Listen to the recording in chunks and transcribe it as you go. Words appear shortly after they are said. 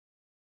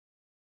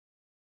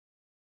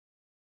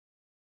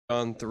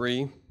John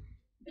 3,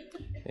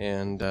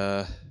 and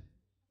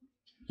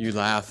you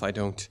laugh, I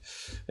don't.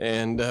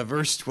 And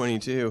verse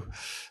 22.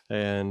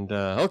 And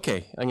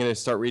okay, I'm going to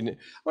start reading it.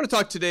 I want to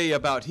talk today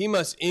about he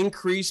must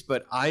increase,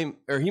 but I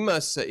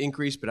must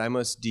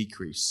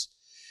decrease.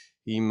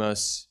 He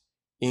must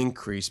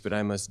increase, but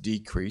I must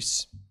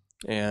decrease.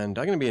 And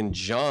I'm going to be in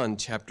John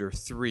chapter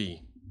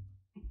 3.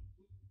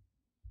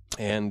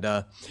 And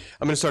I'm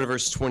going to start at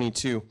verse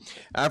 22.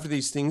 After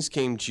these things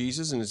came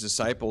Jesus and his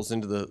disciples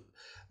into the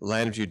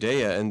land of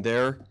Judea, and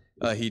there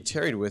he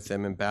tarried with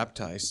them and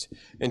baptized.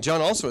 And John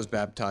also was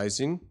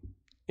baptizing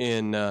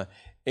in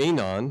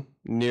Aenon,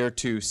 near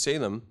to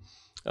Salem,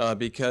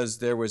 because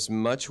there was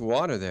much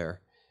water there.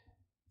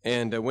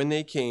 And when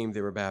they came, they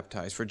were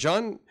baptized. For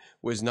John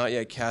was not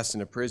yet cast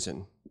into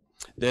prison.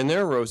 Then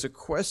there arose a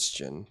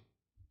question.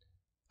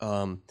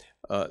 Let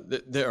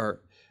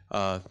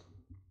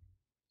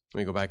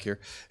me go back here.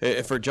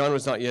 For John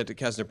was not yet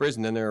cast into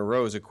prison, then there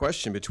arose a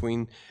question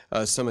between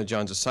some of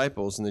John's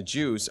disciples and the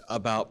Jews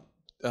about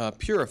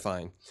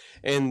purifying.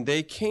 And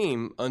they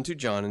came unto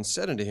John and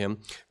said unto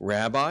him,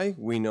 Rabbi,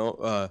 we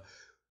know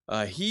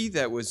he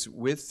that was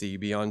with thee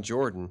beyond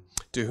Jordan,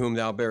 to whom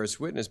thou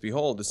bearest witness,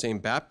 behold, the same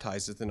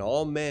baptizeth, and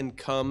all men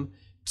come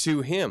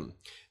to him.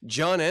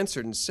 John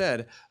answered and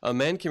said, a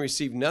man can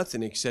receive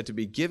nothing except to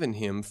be given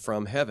him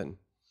from heaven.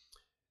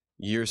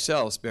 Ye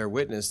yourselves bear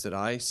witness that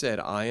I said,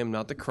 I am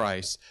not the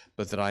Christ,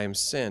 but that I am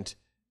sent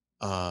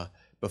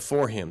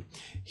before him.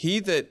 He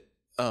that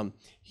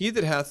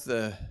hath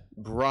the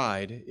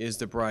bride is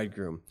the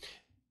bridegroom.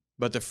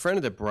 But the friend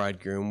of the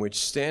bridegroom, which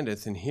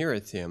standeth and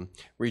heareth him,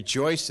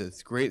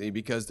 rejoiceth greatly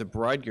because the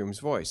bridegroom's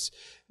voice.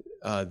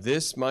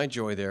 This my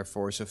joy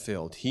therefore is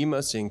fulfilled. He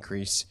must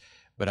increase,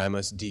 but I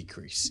must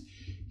decrease.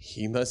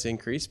 He must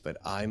increase, but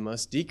I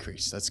must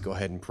decrease. Let's go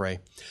ahead and pray.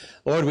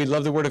 Lord, we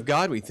love the Word of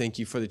God. We thank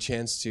you for the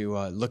chance to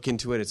look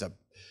into it. It's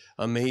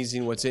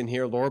amazing what's in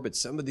here, Lord, but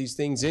some of these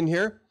things in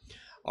here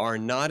are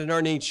not in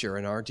our nature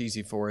and aren't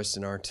easy for us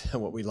and aren't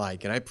what we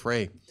like. And I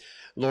pray,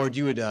 Lord,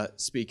 you would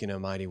speak in a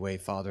mighty way,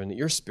 Father, and that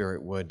your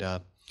Spirit would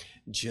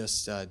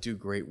just do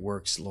great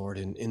works, Lord,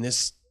 in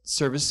this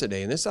service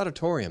today, in this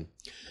auditorium.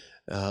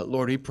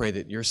 Lord, we pray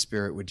that your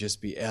Spirit would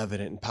just be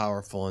evident and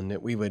powerful, and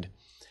that we would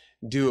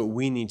do what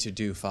we need to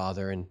do,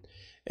 Father, and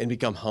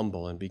become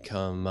humble and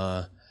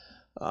become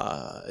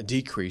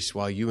decrease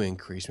while you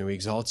increase. May we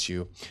exalt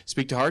you.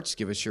 Speak to hearts,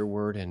 give us your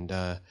word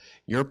and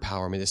your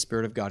power. May the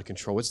Spirit of God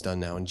control what's done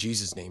now. In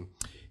Jesus' name,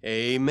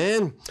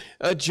 amen.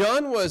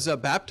 John was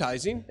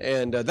baptizing,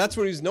 and that's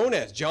what he's known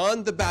as,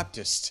 John the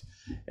Baptist.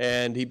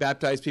 And he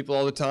baptized people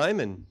all the time,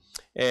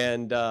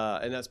 and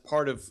that's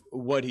part of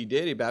what he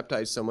did. He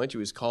baptized so much, he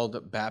was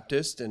called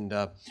Baptist, and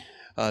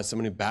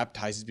someone who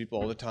baptizes people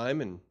all the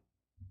time,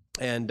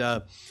 and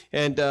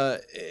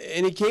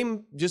he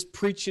came just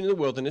preaching in the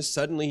wilderness.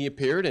 Suddenly he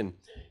appeared, and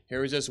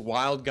here was this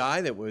wild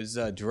guy that was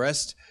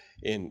dressed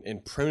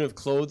in primitive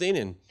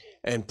clothing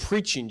and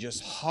preaching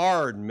just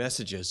hard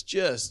messages,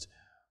 just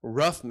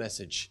rough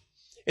message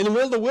in the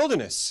middle of the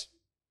wilderness.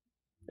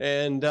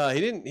 And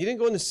he didn't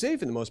go in the city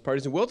for the most part.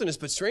 He's in the wilderness,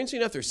 but strangely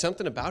enough, there's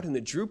something about him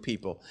that drew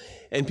people,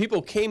 and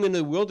people came into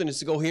the wilderness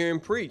to go hear him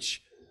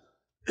preach.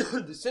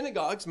 The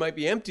synagogues might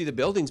be empty, the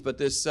buildings, but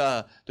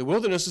the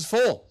wilderness is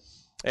full.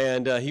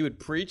 And he would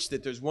preach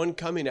that there's one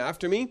coming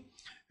after me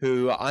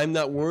who I'm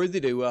not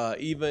worthy to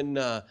even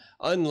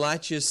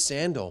unlatch his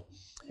sandal.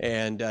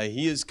 And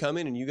he is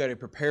coming, and you got to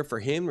prepare for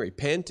him,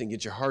 repent, and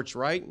get your hearts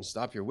right, and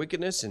stop your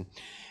wickedness.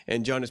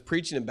 And John is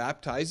preaching and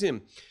baptizing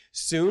him.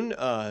 Soon,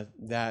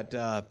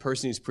 that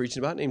person he's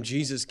preaching about, named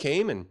Jesus,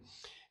 came,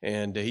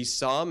 and he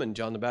saw him, and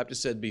John the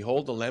Baptist said,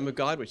 Behold, the Lamb of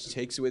God, which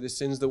takes away the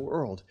sins of the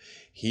world.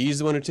 He's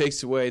the one who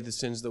takes away the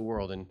sins of the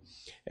world,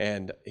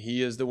 and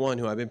he is the one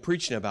who I've been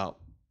preaching about.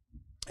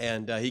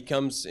 And he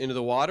comes into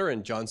the water,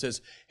 and John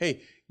says,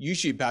 hey, you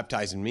should be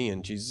baptizing me.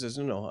 And Jesus says,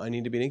 no, I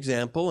need to be an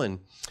example, and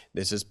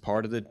this is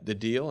part of the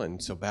deal,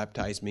 and so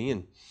baptize me.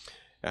 And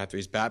after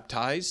he's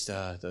baptized,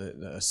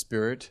 the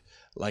Spirit,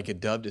 like a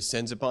dove,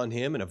 descends upon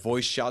him, and a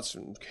voice shouts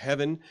from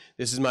heaven,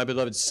 this is my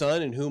beloved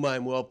Son, in whom I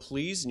am well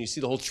pleased. And you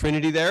see the whole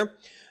Trinity there,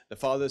 the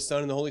Father, the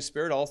Son, and the Holy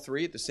Spirit, all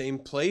three at the same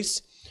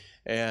place.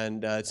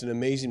 And it's an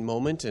amazing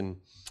moment, and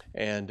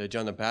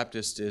John the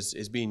Baptist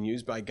is being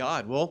used by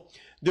God. Well,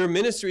 their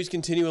ministries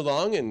continue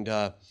along,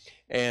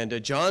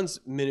 and John's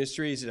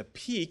ministry is at a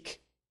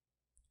peak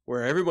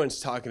where everyone's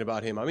talking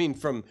about him. I mean,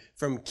 from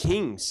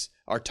kings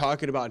are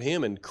talking about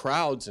him, and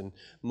crowds and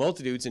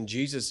multitudes, and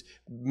Jesus'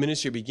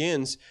 ministry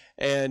begins.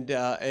 And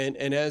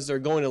as they're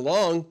going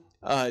along,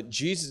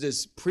 Jesus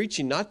is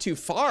preaching not too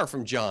far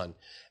from John.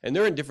 And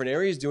they're in different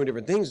areas doing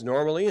different things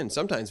normally, and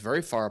sometimes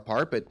very far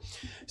apart. But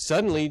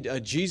suddenly,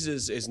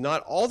 Jesus is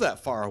not all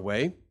that far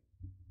away,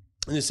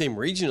 in the same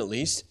region at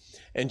least.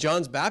 And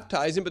John's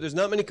baptizing, but there's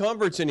not many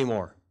converts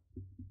anymore.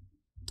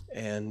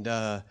 And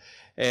not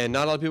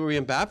a lot of people are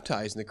being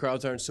baptized, and the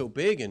crowds aren't so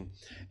big.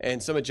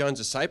 And some of John's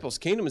disciples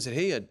came to him and said,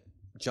 hey,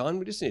 John,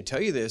 we just need to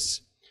tell you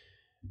this.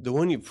 The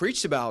one you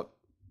preached about,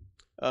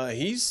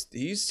 he's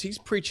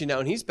preaching now,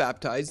 and he's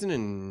baptizing,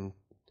 and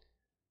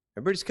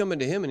everybody's coming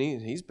to him, and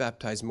he's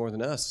baptized more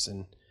than us,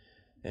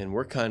 and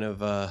we're kind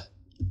of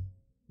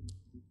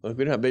look,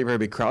 we don't have very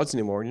big crowds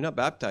anymore, and you're not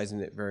baptizing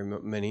it very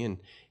many, and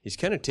he's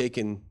kind of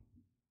taken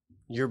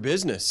your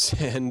business,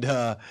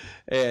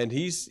 and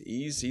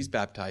he's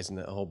baptizing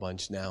a whole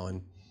bunch now,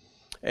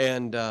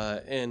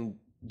 and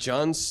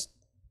John's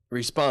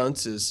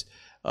response is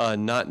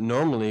not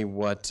normally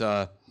what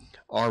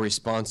our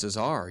responses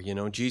are. You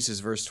know,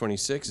 Jesus, verse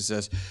 26, it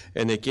says,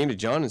 and they came to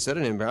John and said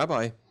to him,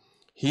 Rabbi,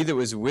 he that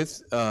was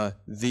with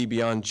thee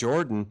beyond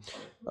Jordan,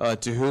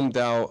 to whom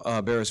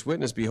thou bearest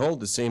witness, behold,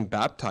 the same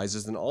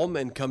baptizes, and all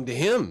men come to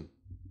him.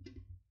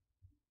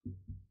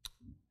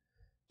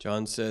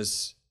 John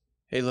says,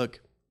 hey,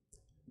 look,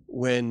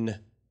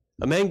 when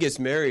a man gets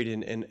married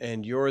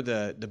and you're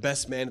the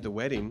best man at the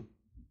wedding,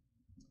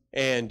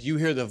 and you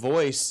hear the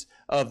voice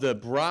of the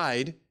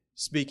bride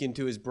speaking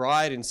to his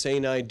bride and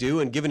saying I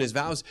do and giving his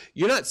vows,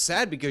 you're not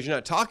sad because you're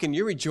not talking.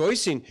 You're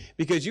rejoicing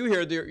because you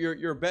hear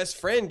your best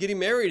friend getting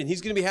married and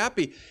he's going to be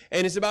happy.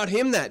 And it's about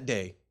him that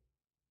day.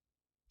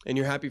 And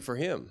you're happy for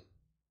him.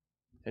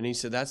 And he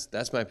said,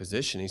 that's my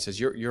position. He says,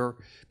 your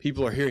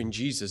people are hearing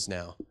Jesus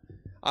now.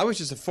 I was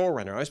just a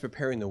forerunner. I was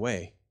preparing the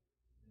way.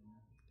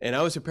 And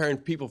I was preparing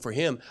people for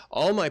him.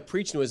 All my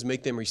preaching was to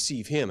make them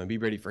receive him and be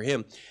ready for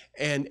him.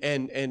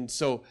 And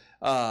so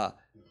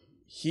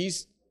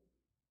he's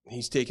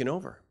taken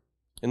over.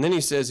 And then he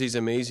says these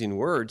amazing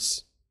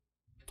words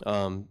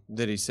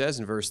that he says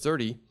in verse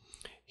 30,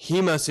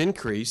 he must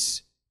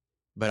increase,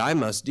 but I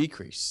must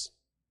decrease.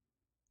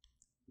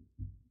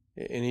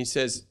 And he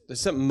says that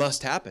something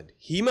must happen.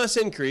 He must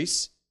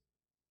increase,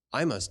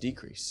 I must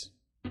decrease.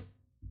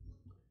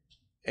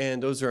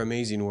 And those are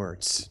amazing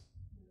words.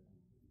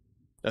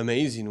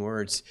 Amazing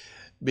words,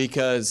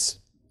 because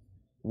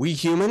we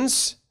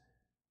humans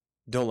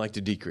don't like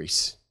to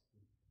decrease.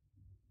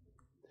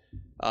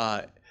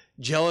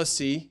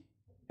 Jealousy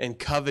and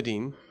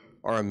coveting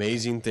are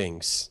amazing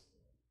things.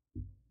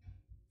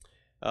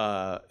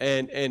 We're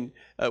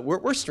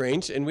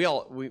strange, and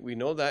we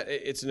know that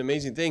it's an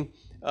amazing thing.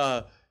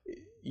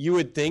 You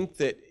would think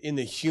that in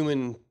the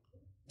human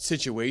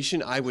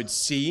situation, I would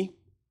see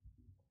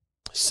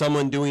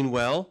someone doing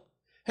well.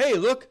 Hey,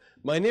 look,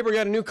 my neighbor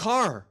got a new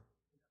car.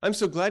 I'm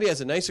so glad he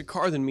has a nicer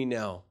car than me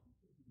now.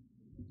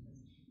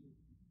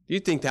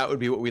 You'd think that would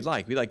be what we'd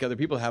like. We'd like other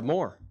people to have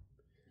more.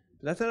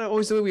 But that's not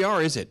always the way we are,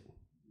 is it?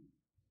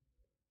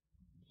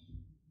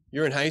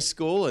 You're in high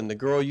school and the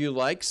girl you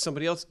like,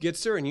 somebody else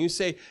gets her and you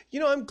say,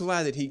 you know, I'm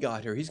glad that he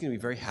got her. He's going to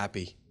be very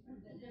happy.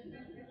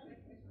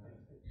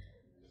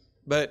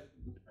 But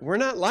we're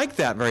not like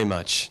that very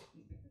much.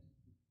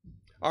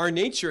 Our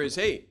nature is,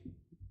 hey,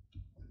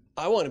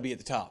 I want to be at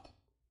the top.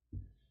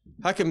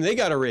 How come they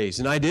got a raise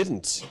and I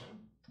didn't?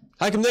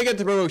 How come they got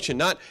the promotion?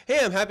 Not, hey,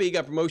 I'm happy he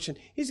got promotion.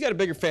 He's got a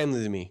bigger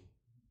family than me.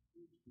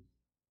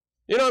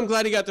 You know, I'm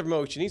glad he got the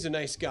promotion. He's a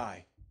nice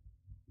guy.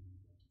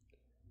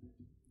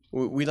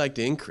 We like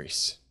to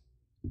increase.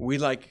 We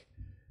like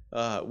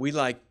to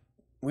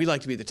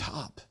be at the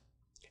top.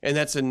 And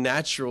that's a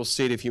natural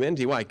state of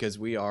humanity. Why? Because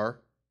we are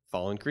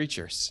fallen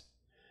creatures.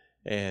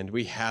 And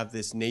we have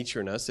this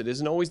nature in us that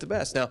isn't always the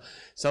best. Now,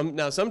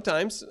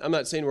 sometimes, I'm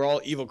not saying we're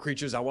all evil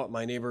creatures. I want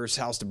my neighbor's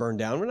house to burn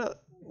down. We're not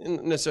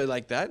necessarily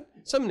like that.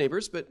 Some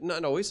neighbors, but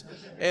not always.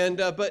 And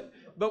but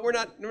we're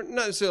not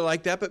necessarily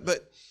like that.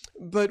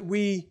 But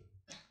we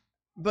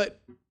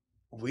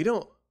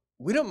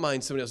don't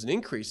mind somebody else's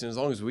increase, and as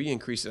long as we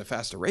increase at a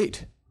faster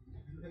rate.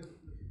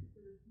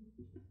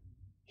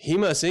 He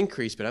must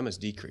increase, but I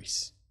must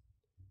decrease.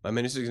 My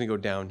ministry is going to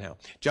go down now.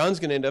 John's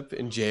going to end up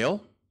in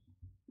jail,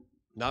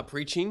 not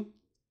preaching,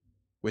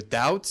 with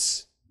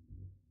doubts.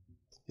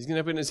 He's going to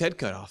end up getting his head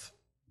cut off.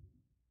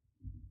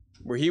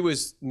 Where he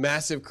was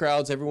massive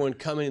crowds, everyone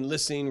coming and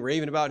listening,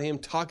 raving about him,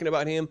 talking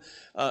about him,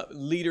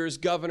 leaders,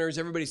 governors,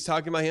 everybody's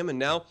talking about him, and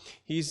now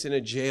he's in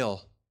a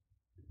jail,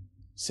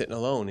 sitting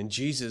alone. And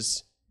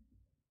Jesus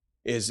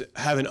is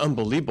having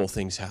unbelievable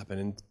things happen.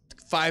 And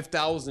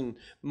 5,000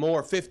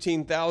 more,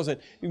 15,000,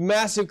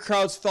 massive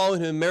crowds following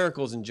him,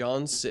 miracles, and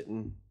John's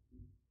sitting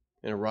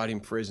in a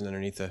rotting prison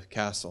underneath a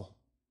castle.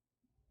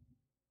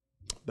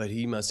 But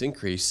he must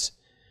increase,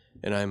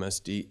 and I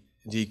must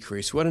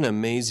decrease. What an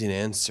amazing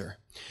answer.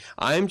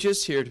 I'm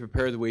just here to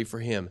prepare the way for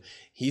him.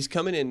 He's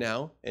coming in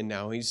now, and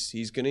now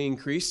he's going to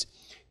increase.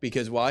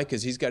 Because why?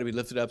 Because he's got to be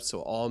lifted up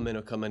so all men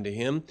will come unto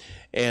him.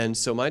 And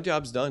so my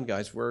job's done,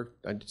 guys.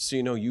 So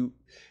you know,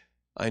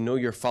 I know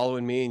you're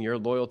following me and you're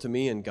loyal to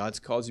me, and God's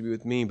called you to be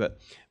with me,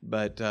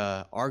 but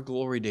our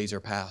glory days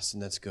are past,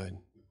 and that's good.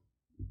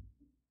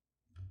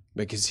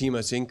 Because he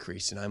must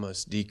increase and I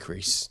must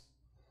decrease.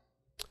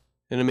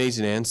 An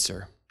amazing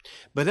answer.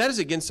 But that is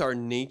against our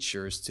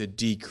natures to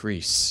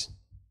decrease.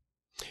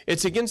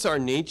 It's against our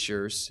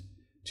natures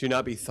to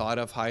not be thought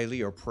of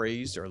highly or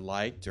praised or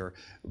liked or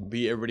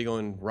be everybody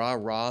going rah,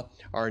 rah.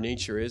 Our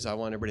nature is, I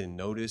want everybody to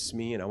notice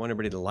me, and I want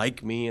everybody to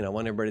like me, and I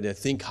want everybody to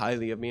think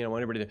highly of me, and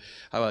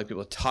I like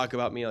people to talk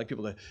about me, I like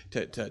people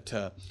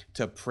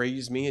to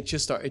praise me. It's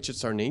just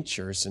our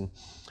natures. And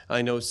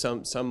I know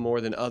some more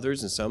than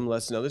others and some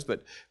less than others,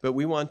 but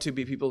we want to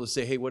be people to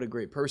say, hey, what a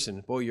great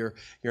person. Boy, you're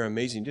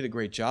amazing. You did a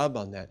great job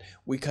on that.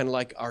 We kind of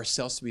like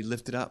ourselves to be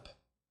lifted up.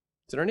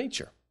 It's in our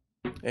nature.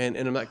 And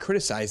I'm not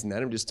criticizing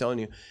that. I'm just telling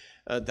you,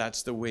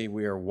 that's the way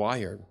we are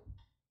wired.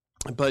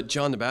 But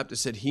John the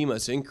Baptist said he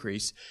must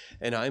increase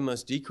and I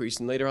must decrease.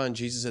 And later on,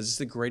 Jesus says, "This is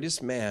the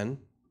greatest man."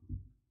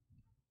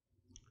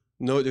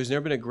 No, there's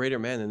never been a greater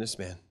man than this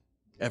man,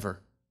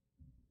 ever.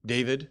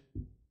 David,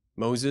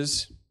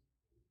 Moses,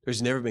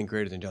 there's never been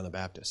greater than John the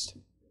Baptist.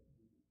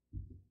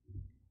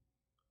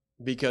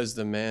 Because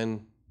the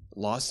man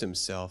lost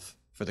himself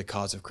for the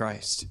cause of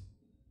Christ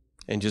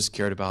and just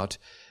cared about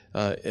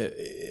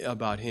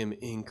him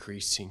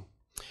increasing.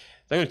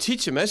 I'm going to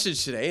teach a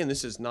message today, and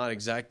this is not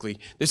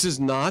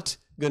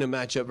going to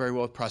match up very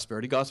well with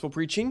prosperity gospel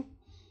preaching,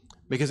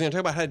 because I'm going to talk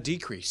about how to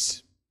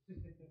decrease.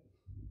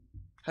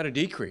 How to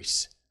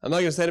decrease. I'm not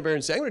going to stand up here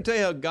and say, I'm going to tell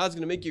you how God's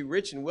going to make you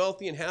rich and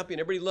wealthy and happy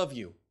and everybody love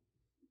you.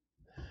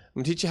 I'm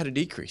going to teach you how to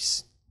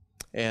decrease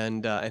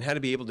and how to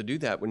be able to do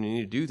that when you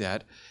need to do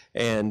that,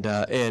 and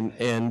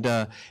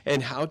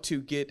how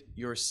to get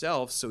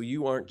yourself so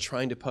you aren't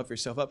trying to puff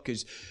yourself up,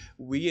 because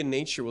we in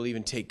nature will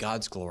even take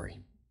God's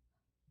glory.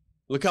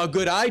 Look how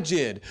good I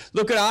did.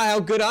 Look at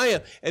how good I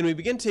am. And we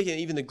begin taking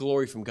even the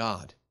glory from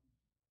God,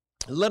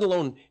 let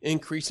alone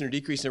increasing or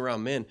decreasing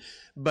around men.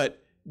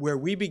 But where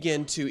we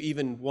begin to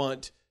even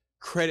want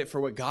credit for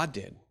what God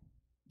did,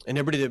 and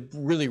everybody to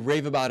really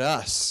rave about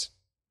us,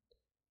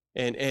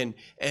 and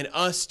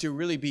us to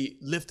really be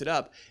lifted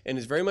up. And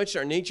it's very much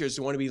our nature is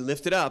to want to be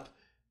lifted up.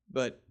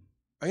 But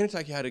I'm going to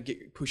talk you how to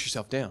push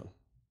yourself down,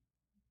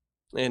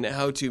 and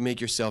how to make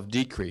yourself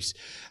decrease.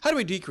 How do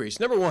we decrease?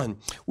 Number one,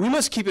 we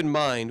must keep in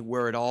mind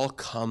where it all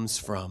comes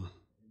from.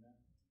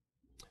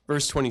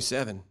 Verse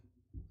 27,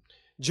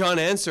 John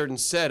answered and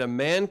said, a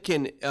man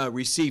can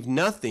receive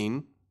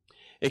nothing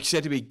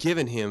except to be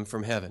given him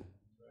from heaven.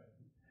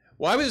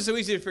 Why was it so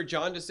easy for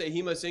John to say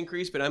he must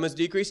increase, but I must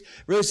decrease?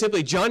 Really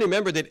simply, John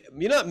remembered that,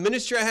 you know what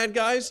ministry I had,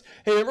 guys?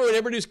 Hey, remember when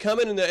everybody was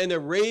coming and the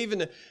rave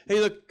and hey,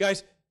 look,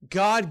 guys,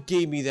 God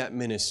gave me that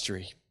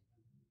ministry.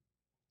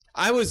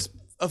 I was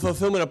a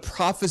fulfillment of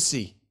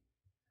prophecy.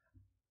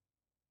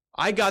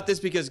 I got this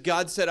because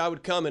God said I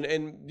would come.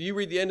 And you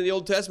read the end of the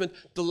Old Testament,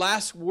 the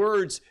last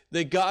words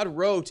that God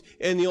wrote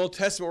in the Old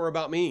Testament were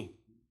about me.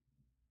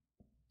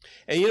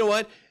 And you know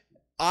what?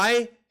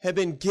 I have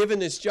been given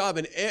this job.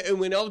 And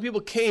when all the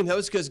people came, that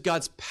was because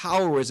God's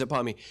power was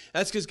upon me.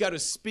 That's because God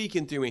was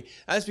speaking through me.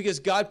 That's because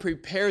God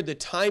prepared the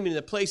time and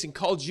the place and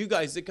called you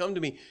guys to come to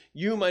me,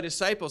 you, my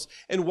disciples.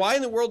 And why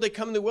in the world they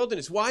come in the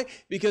wilderness? Why?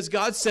 Because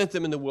God sent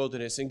them in the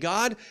wilderness. And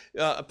God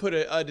put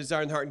a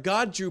desire in the heart. And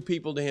God drew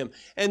people to him.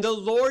 And the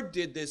Lord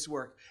did this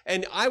work.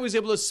 And I was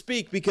able to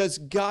speak because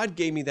God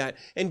gave me that.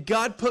 And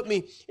God put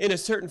me in a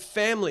certain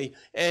family.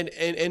 And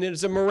it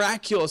was a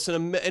miraculous.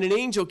 And an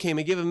angel came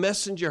and gave a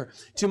messenger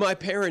to my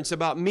parents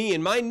about me,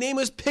 and my name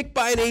was picked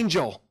by an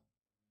angel.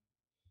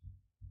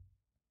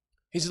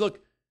 He said, look,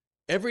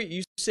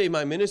 you say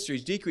my ministry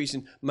is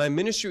decreasing. My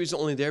ministry is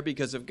only there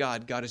because of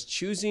God. God is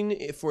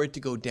choosing for it to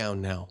go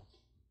down now.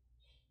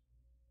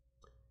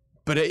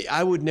 But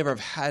I would never have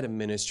had a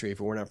ministry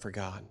if it were not for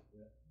God.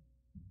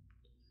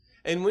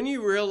 And when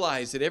you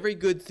realize that every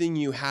good thing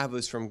you have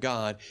is from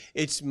God,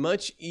 it's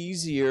much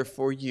easier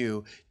for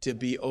you to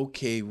be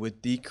okay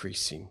with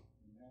decreasing,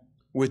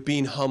 with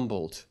being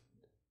humbled,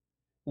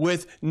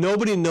 with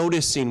nobody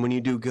noticing when you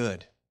do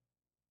good,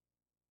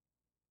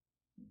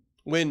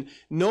 when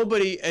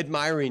nobody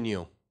admiring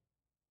you,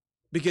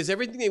 because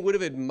everything they would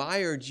have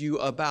admired you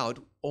about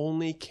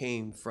only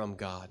came from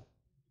God.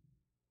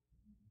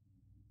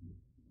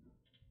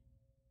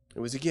 It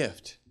was a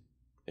gift,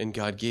 and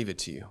God gave it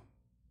to you.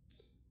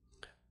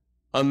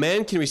 A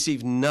man can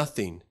receive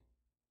nothing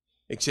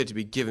except to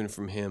be given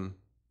from him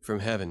from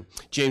heaven.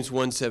 James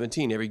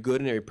 1:17, every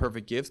good and every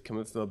perfect gift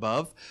cometh from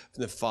above,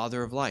 from the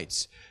Father of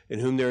lights, in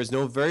whom there is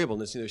no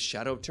variableness, neither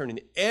shadow of turning.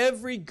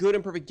 Every good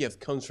and perfect gift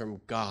comes from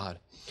God.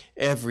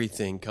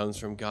 Everything comes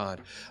from God.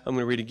 I'm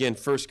going to read again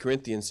 1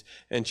 Corinthians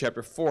and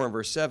chapter 4 and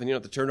verse 7. You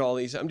don't have to turn to all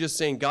these. I'm just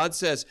saying God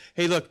says,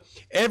 hey, look,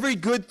 every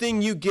good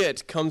thing you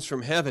get comes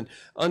from heaven.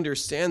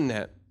 Understand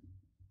that.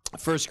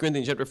 1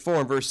 Corinthians chapter 4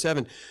 and verse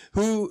 7.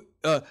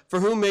 For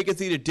whom maketh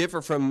thee to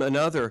differ from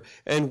another?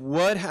 And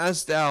what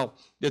hast thou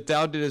that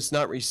thou didst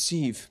not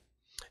receive?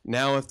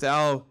 Now if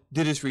thou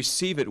didst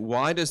receive it,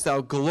 why dost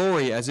thou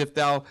glory as if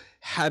thou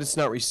hadst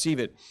not received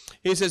it?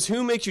 He says,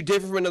 who makes you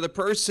different from another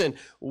person?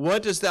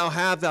 What dost thou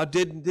have thou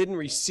didn't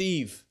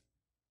receive?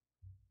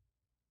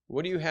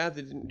 What do you have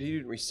that you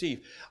didn't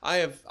receive?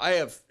 I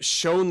have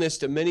shown this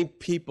to many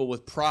people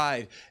with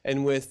pride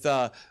and with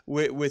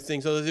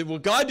things. So they say, well,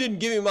 God didn't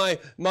give me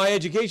my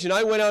education.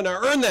 I went out and I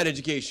earned that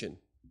education.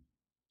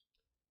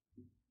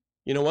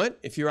 You know what?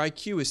 If your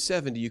IQ is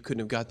 70, you couldn't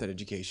have got that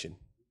education.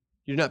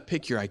 You did not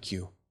pick your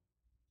IQ.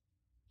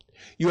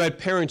 You had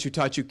parents who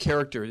taught you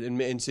character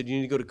and said you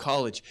need to go to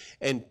college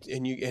and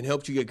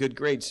helped you get good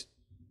grades.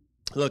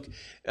 Look,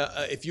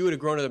 if you would have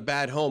grown in a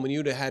bad home and you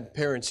would have had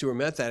parents who were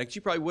meth addicts,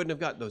 you probably wouldn't have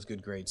got those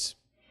good grades.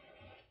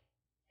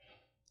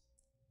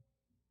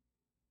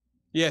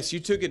 Yes, you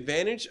took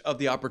advantage of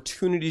the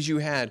opportunities you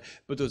had,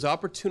 but those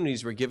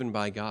opportunities were given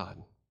by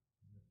God.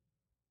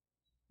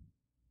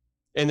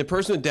 And the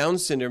person with Down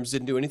syndrome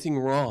didn't do anything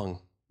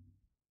wrong.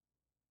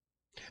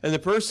 And the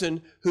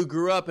person who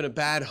grew up in a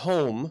bad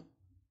home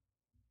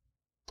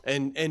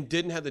and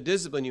didn't have the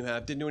discipline you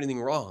have didn't do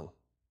anything wrong.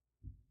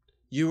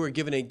 You were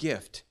given a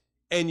gift,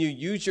 and you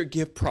used your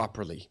gift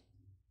properly.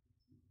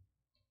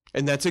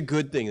 And that's a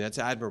good thing. That's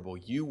admirable.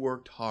 You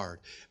worked hard.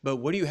 But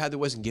what do you have that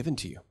wasn't given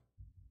to you?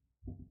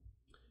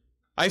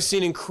 I've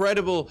seen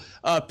incredible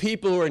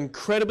people who are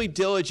incredibly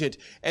diligent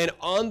and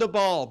on the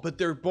ball, but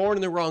they're born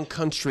in the wrong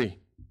country.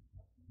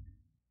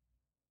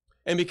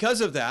 And because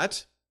of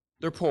that,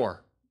 they're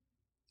poor.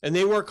 And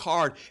they work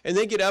hard, and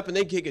they get up and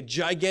they dig a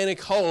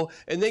gigantic hole,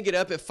 and they get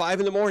up at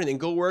 5 a.m. and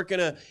go work in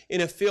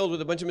a field with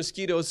a bunch of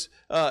mosquitoes,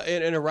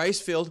 in a rice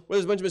field where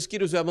there's a bunch of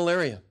mosquitoes who have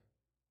malaria.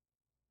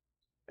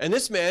 And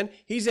this man,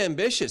 he's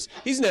ambitious.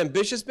 He's an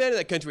ambitious man in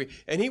that country.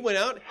 And he went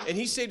out and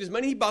he saved his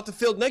money. He bought the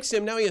field next to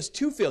him. Now he has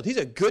 2 fields. He's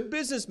a good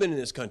businessman in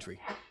this country.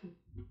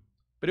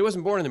 But he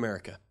wasn't born in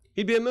America.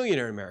 He'd be a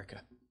millionaire in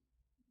America.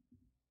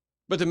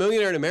 But the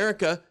millionaire in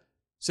America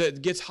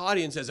gets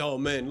haughty and says, oh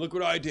man, look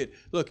what I did.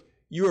 Look,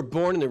 you were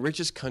born in the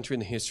richest country in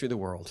the history of the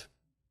world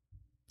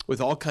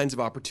with all kinds of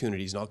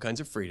opportunities and all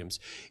kinds of freedoms.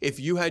 If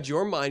you had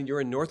your mind,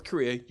 you're in North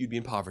Korea, you'd be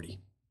in poverty.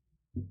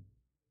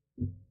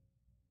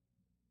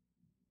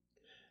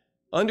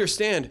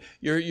 Understand,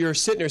 you're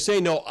sitting there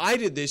saying, no, I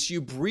did this. You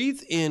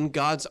breathe in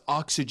God's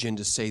oxygen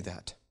to say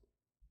that.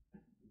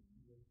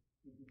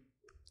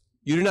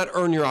 You do not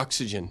earn your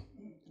oxygen.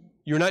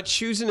 You're not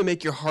choosing to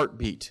make your heart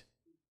beat.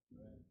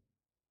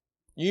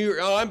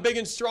 I'm big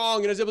and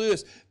strong and I was able to do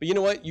this. But you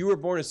know what? You were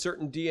born a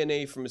certain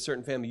DNA from a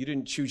certain family. You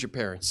didn't choose your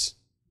parents.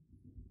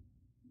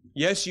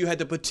 Yes, you had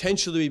the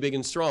potential to be big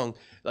and strong,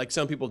 like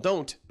some people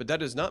don't, but that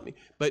does not mean.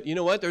 But you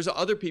know what? There's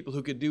other people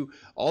who could do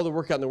all the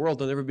work out in the world.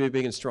 They'll never be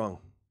big and strong.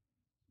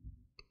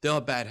 They'll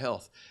have bad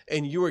health.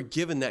 And you were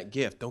given that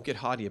gift. Don't get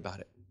haughty about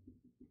it.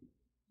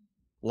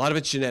 A lot of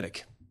it's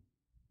genetic.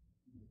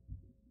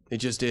 It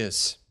just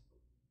is.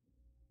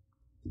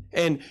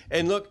 And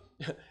look,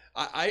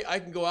 I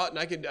can go out and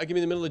I can be in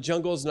the middle of the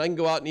jungles and I can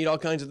go out and eat all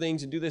kinds of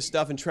things and do this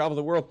stuff and travel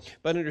the world.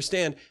 But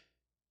understand,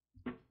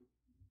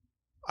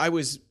 I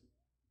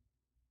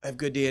have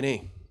good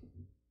DNA.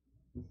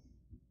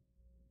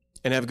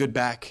 And I have a good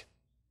back.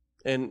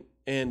 And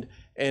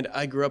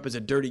I grew up as a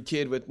dirty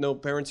kid with no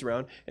parents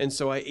around, and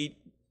so I ate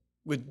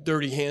with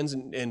dirty hands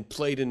and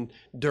played in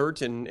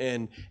dirt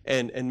and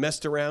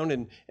messed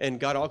around and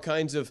got all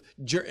kinds of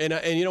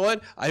and you know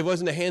what? I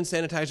wasn't a hand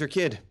sanitizer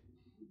kid,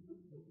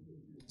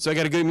 so I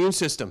got a good immune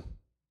system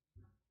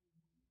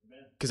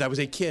because I was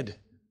a kid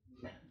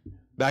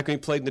back when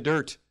we played in the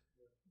dirt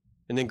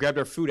and then grabbed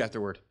our food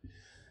afterward.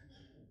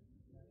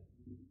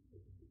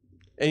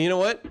 And you know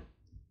what?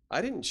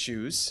 I didn't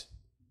choose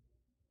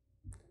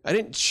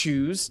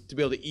to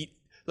be able to eat.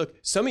 Look,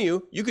 some of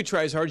you could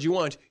try as hard as you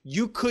want.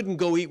 You couldn't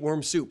go eat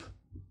worm soup.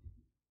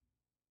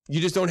 You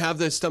just don't have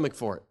the stomach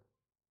for it.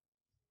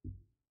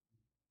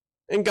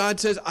 And God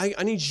says,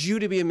 I need you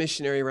to be a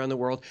missionary around the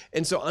world.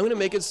 And so I'm going to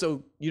make it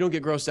so you don't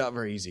get grossed out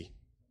very easy.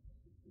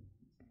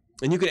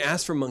 And you can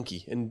ask for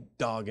monkey and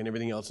dog and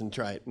everything else and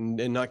try it and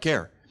not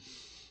care.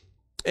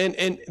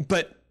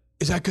 But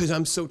is that because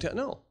I'm so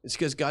no, it's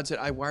because God said,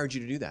 I wired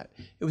you to do that.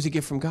 It was a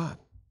gift from God.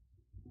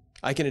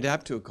 I can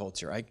adapt to a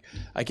culture.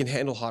 I can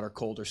handle hot or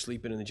cold or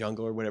sleeping in the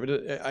jungle or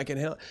whatever. I can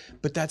handle,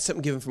 but that's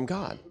something given from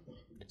God.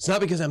 It's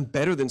not because I'm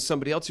better than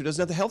somebody else who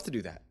doesn't have the health to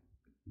do that.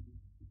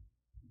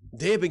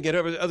 They have been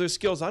getting other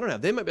skills I don't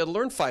have. They might be able to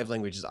learn 5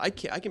 languages. I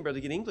can barely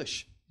get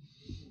English.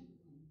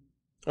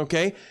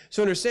 Okay?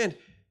 So understand,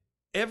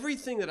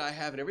 everything that I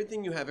have and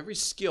everything you have, every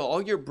skill,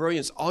 all your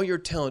brilliance, all your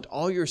talent,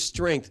 all your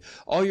strength,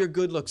 all your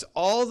good looks,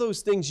 all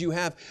those things you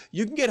have,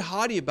 you can get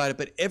haughty about it,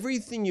 but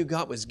everything you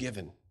got was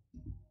given.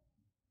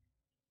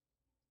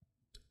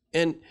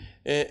 And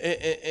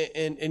the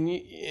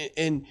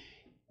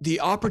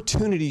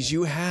opportunities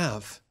you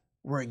have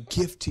were a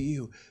gift to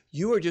you.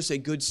 You are just a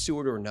good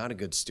steward or not a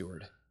good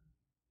steward.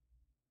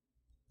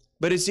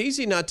 But it's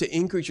easy not to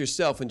increase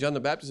yourself when John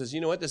the Baptist says,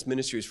 you know what, this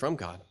ministry is from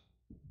God.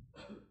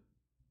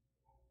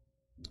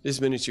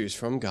 This ministry is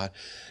from God.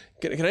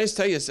 Can I just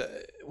tell you,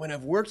 when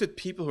I've worked with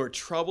people who are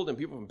troubled and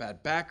people from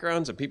bad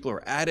backgrounds and people who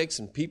are addicts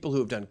and people who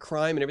have done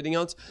crime and everything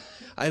else,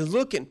 I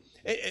look and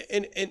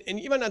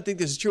you might not think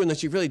this is true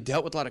unless you've really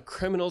dealt with a lot of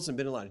criminals and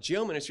been in a lot of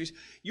jail ministries.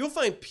 You'll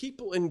find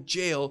people in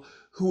jail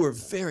who are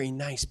very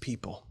nice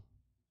people.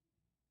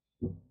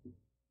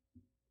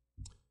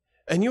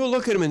 And you'll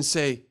look at them and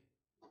say,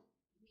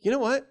 you know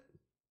what?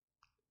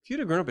 If you'd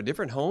have grown up in a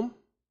different home,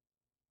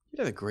 you'd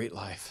have a great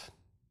life.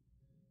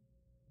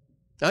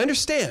 I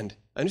understand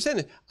I understand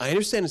it. I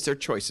understand it's their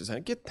choices. I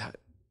get that.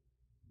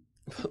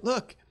 But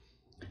look,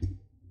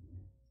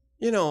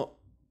 look,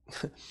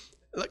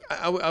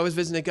 I was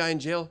visiting a guy in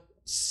jail,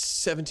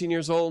 17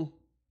 years old,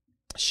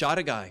 shot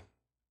a guy.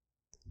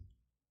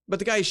 But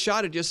the guy he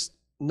shot had just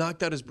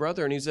knocked out his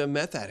brother, and he's a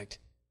meth addict.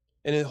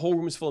 And the whole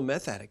room was full of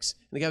meth addicts.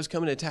 And the guy was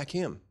coming to attack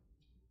him.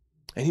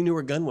 And he knew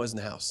where a gun was in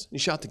the house. And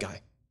he shot the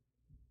guy.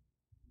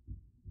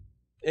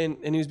 And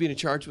he was being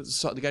charged with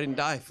assault. The guy didn't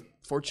die,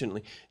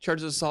 fortunately.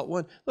 Charged with assault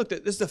 1. Look,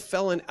 this is a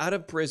felon out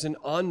of prison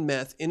on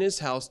meth in his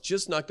house,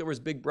 just knocked over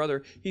his big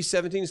brother. He's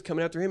 17, he's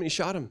coming after him, and he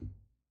shot him.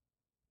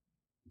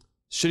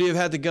 Should he have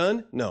had the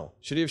gun? No.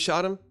 Should he have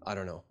shot him? I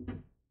don't know.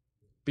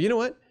 But you know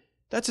what?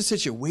 That's a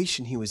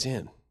situation he was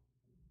in.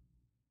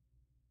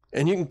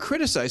 And you can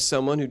criticize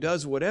someone who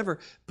does whatever,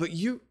 but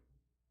you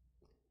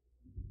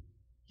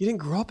didn't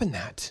grow up in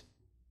that.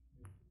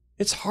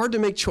 It's hard to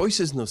make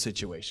choices in those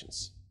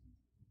situations.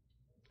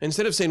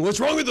 Instead of saying,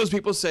 what's wrong with those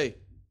people? Say,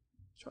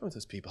 what's wrong with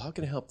those people? How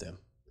can I help them?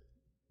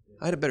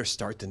 I had a better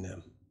start than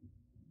them.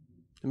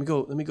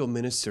 Let me go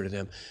minister to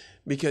them.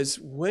 Because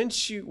when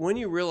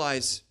you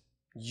realize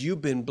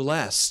you've been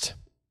blessed,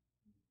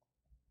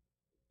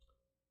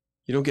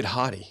 you don't get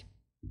haughty.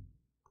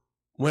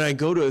 When I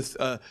go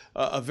to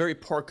a very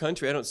poor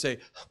country, I don't say,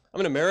 I'm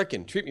an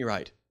American, treat me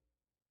right.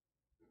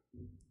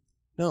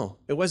 No,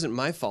 it wasn't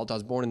my fault. I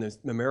was born in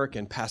America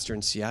and pastor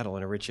in Seattle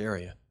in a rich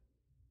area.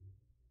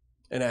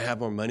 And I have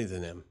more money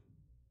than them.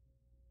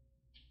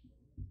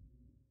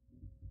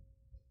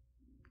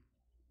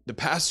 The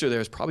pastor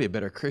there is probably a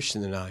better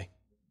Christian than I.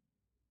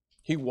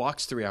 He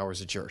walks 3 hours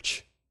to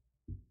church.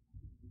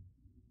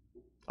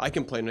 I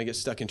complain when I get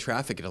stuck in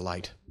traffic at a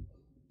light.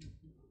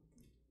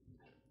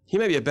 He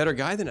may be a better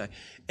guy than I.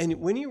 And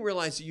when you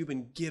realize that you've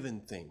been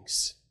given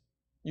things,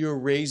 you're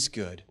raised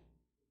good,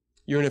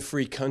 you're in a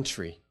free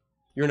country,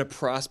 you're in a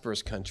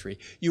prosperous country,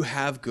 you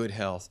have good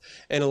health,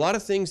 and a lot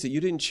of things that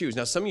you didn't choose.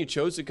 Now, some of you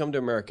chose to come to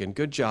America, and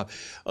good job.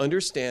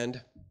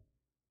 Understand,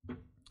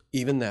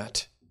 even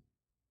that,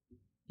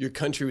 your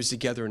country was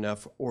together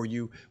enough, or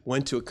you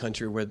went to a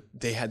country where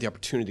they had the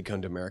opportunity to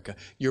come to America.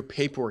 Your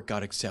paperwork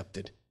got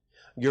accepted.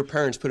 Your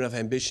parents put enough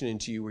ambition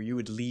into you where you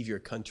would leave your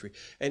country.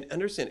 And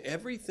understand,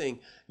 everything,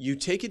 you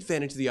take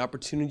advantage of the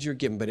opportunities you're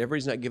given, but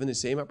everybody's not given the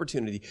same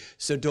opportunity.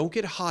 So don't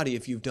get haughty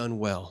if you've done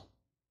well.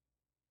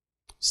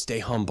 Stay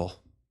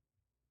humble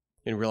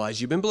and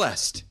realize you've been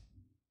blessed.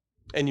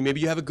 And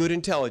maybe you have a good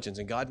intelligence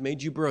and God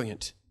made you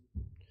brilliant.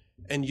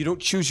 And you don't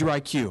choose your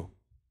IQ.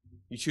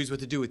 You choose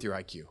what to do with your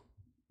IQ.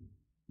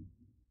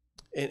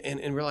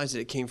 And realize that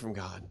it came from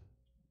God.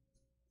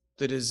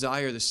 The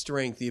desire, the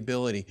strength, the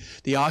ability,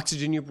 the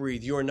oxygen you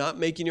breathe. You are not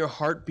making your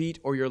heart beat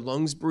or your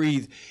lungs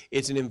breathe.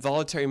 It's an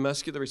involuntary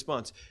muscular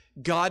response.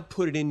 God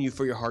put it in you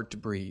for your heart to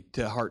breathe,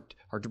 heart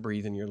to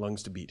breathe and your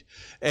lungs to beat.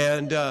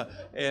 And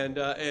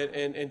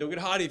don't get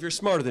haughty if you're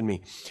smarter than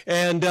me.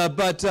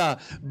 But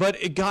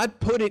God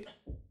put it.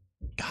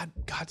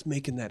 God's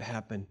making that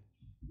happen.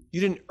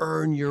 You didn't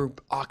earn your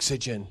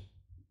oxygen.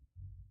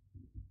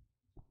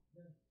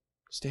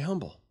 Stay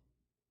humble.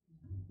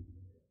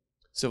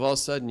 So if all of a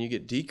sudden you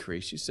get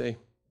decreased, you say,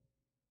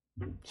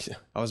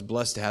 I was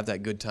blessed to have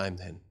that good time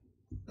then.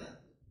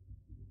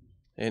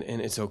 And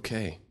it's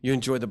okay. You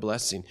enjoy the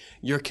blessing.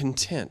 You're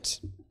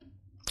content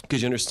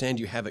because you understand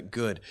you have it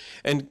good.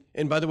 And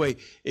by the way,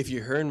 if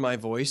you're hearing my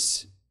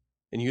voice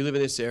and you live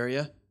in this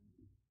area,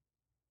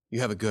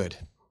 you have it good.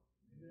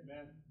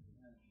 Amen.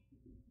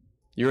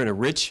 You're in a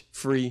rich,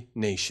 free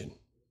nation.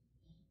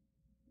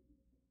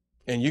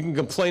 And you can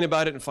complain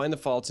about it and find the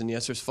faults, and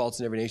yes, there's faults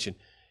in every nation.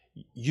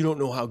 You don't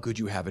know how good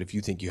you have it if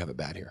you think you have it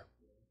bad here.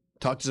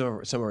 Talk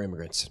to some of our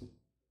immigrants.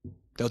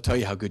 They'll tell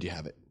you how good you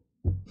have it.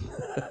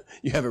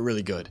 You have it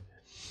really good.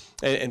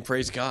 And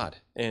praise God.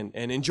 And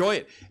enjoy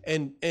it.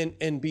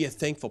 And be a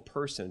thankful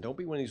person. Don't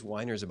be one of these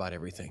whiners about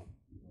everything.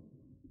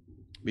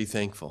 Be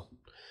thankful.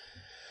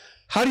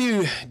 How do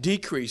you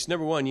decrease?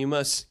 Number one, you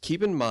must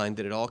keep in mind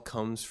that it all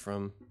comes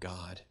from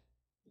God.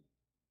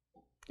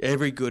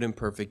 Every good and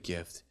perfect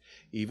gift.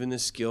 Even the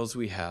skills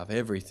we have,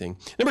 everything.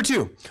 Number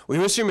two, we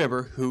must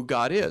remember who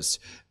God is.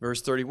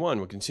 Verse 31,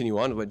 we'll continue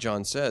on with what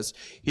John says.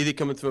 He that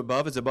cometh from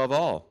above is above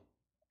all.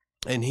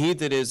 And he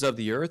that is of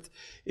the earth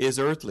is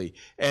earthly,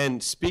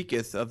 and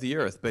speaketh of the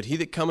earth. But he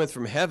that cometh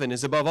from heaven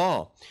is above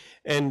all.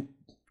 And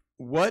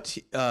what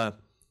he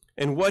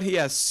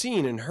hath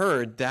seen and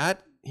heard,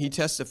 that he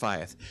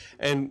testifieth.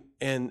 And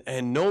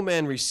no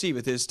man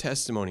receiveth his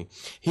testimony.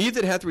 He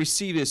that hath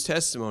received his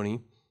testimony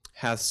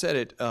hath said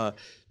it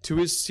to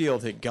his seal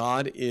that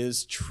God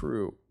is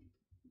true.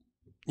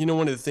 You know,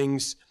 one of the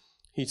things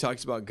he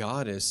talks about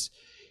God is,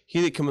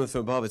 he that cometh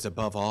from above is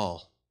above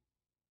all.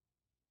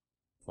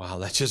 Wow,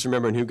 that's just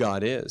remembering who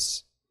God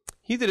is.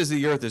 He that is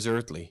the earth is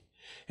earthly,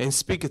 and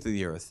speaketh of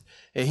the earth.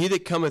 And he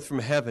that cometh from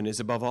heaven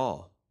is above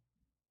all.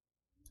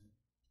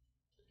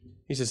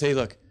 He says, hey,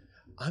 look,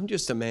 I'm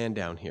just a man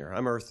down here.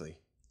 I'm earthly.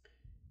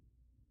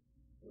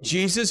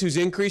 Jesus, who's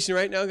increasing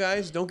right now,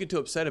 guys, don't get too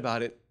upset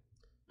about it.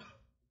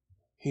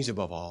 He's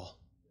above all.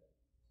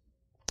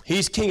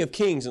 He's King of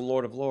kings and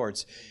Lord of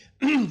lords.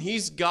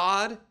 He's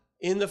God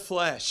in the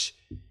flesh.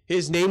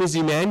 His name is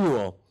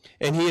Emmanuel,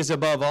 and he is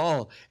above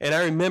all. And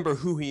I remember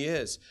who he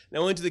is.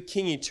 Now unto the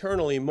King,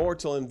 eternal,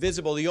 immortal,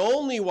 invisible, the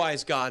only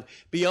wise God,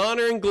 be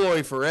honor and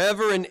glory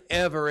forever and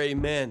ever.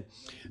 Amen.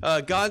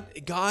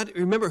 God,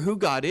 remember who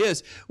God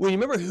is. When you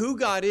remember who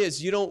God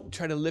is, you don't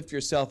try to lift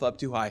yourself up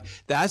too high.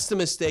 That's the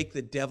mistake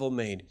the devil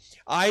made.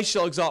 I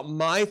shall exalt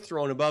my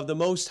throne above the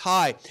Most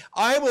High.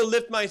 I will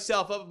lift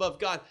myself up above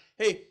God.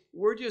 Hey,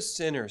 we're just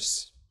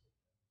sinners.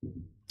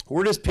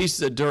 We're just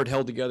pieces of dirt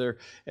held together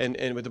and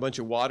with a bunch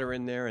of water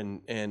in there,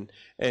 and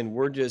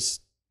we're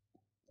just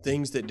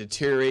things that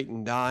deteriorate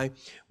and die.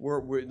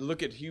 We're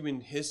look at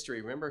human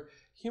history. Remember,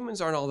 humans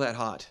aren't all that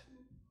hot.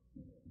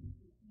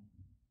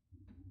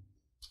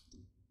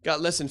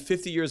 Got less than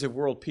 50 years of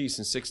world peace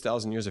and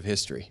 6,000 years of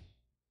history.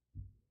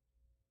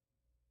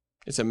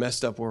 It's a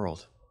messed up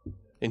world.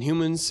 And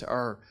humans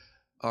are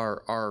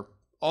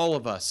all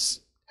of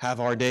us have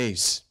our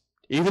days,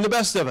 even the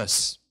best of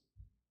us.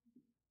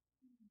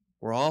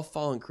 We're all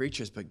fallen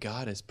creatures, but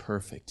God is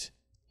perfect.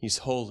 He's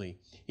holy.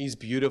 He's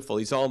beautiful.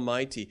 He's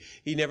almighty.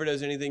 He never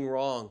does anything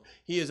wrong.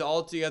 He is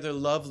altogether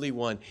lovely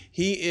one.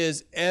 He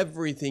is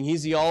everything.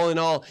 He's the all in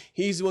all.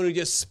 He's the one who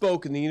just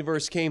spoke and the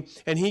universe came.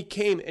 And he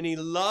came and he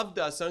loved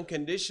us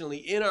unconditionally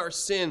in our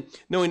sin,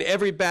 knowing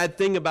every bad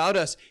thing about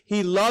us.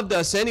 He loved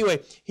us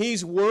anyway.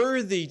 He's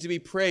worthy to be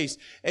praised.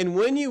 And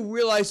when you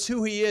realize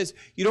who he is,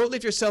 you don't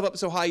lift yourself up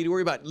so high. You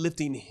worry about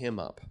lifting him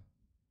up.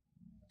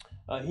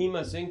 He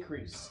must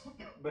increase,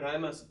 but I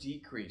must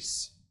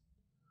decrease.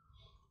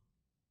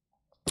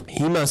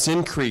 He must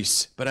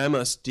increase, but I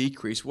must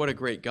decrease. What a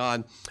great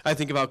God. I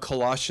think about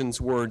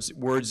Colossians words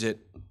it.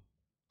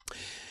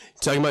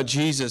 Talking about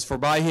Jesus, for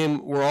by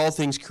him were all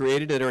things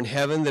created that are in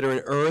heaven, that are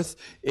in earth,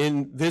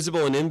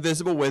 invisible and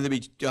invisible, whether it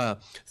be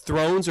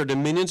thrones or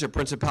dominions or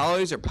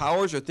principalities or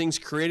powers or things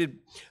created,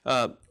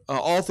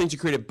 all things are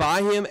created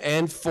by him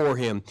and for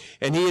him.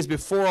 And he is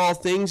before all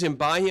things, and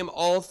by him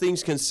all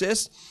things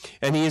consist.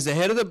 And he is the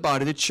head of the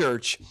body, the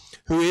church,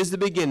 who is the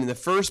beginning, the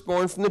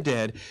firstborn from the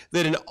dead,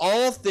 that in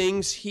all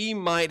things he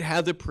might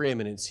have the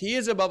preeminence. He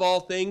is above all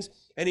things,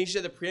 and he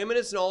should have the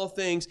preeminence in all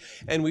things.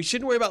 And we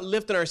shouldn't worry about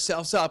lifting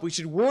ourselves up. We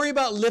should worry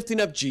about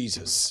lifting up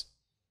Jesus.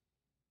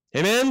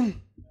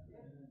 Amen?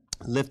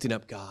 Lifting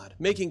up God,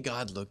 making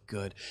God look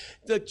good.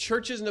 The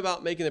church isn't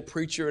about making the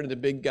preacher into the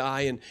big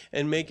guy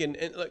and making,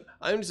 and look,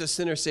 I'm just a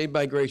sinner saved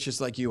by grace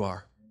just like you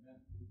are.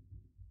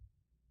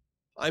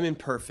 I'm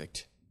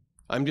imperfect.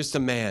 I'm just a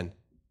man.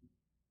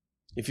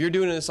 If you're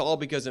doing this all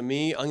because of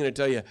me, I'm going to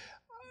tell you,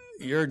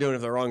 you're doing it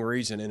for the wrong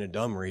reason and a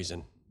dumb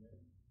reason.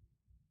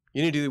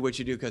 You need to do what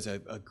you do because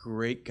of a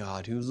great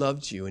God who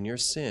loved you in your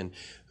sin,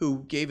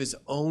 who gave his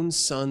own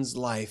son's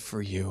life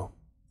for you,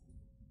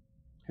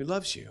 who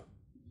loves you,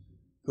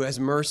 who has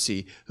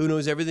mercy, who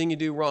knows everything you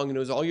do wrong, who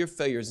knows all your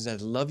failures, and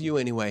says, I love you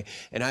anyway,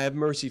 and I have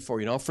mercy for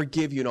you, and I'll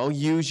forgive you, and I'll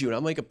use you, and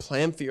I'll make a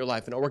plan for your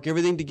life, and I'll work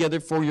everything together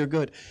for your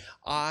good.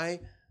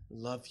 I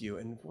love you,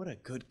 and what a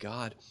good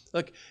God.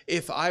 Look,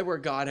 if I were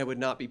God, I would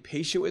not be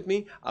patient with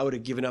me. I would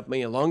have given up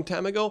me a long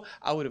time ago.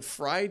 I would have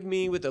fried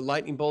me with a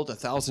lightning bolt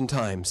 1,000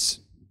 times.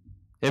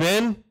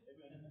 Amen?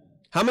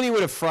 How many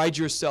would have fried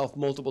yourself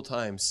multiple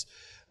times?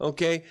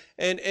 Okay,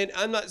 and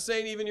I'm not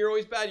saying even you're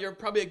always bad. You're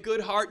probably a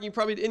good heart,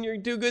 and you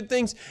do good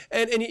things,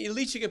 and at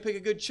least you can pick a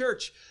good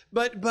church.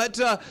 But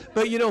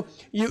you know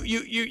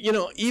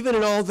even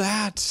in all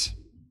that,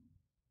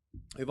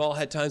 we've all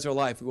had times in our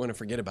life we want to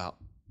forget about.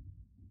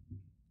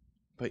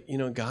 But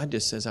God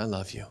just says, I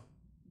love you.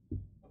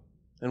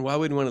 And why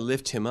would we want to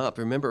lift him up?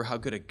 Remember how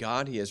good a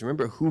God he is.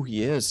 Remember who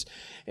he is.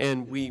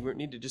 And we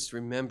need to just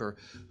remember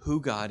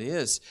who God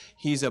is.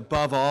 He's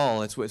above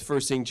all. That's what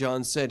first thing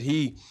John said.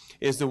 He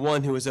is the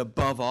one who is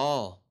above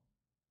all.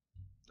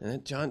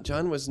 And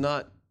John was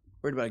not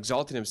worried about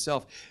exalting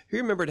himself. He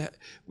remembered,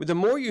 the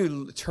more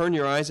you turn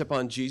your eyes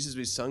upon Jesus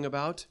we sung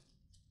about,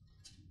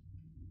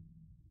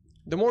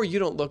 the more you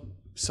don't look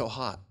so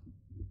hot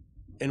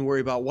and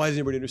worry about, why does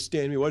anybody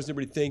understand me? Why does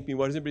anybody thank me?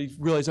 Why does anybody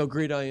realize how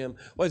great I am?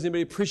 Why does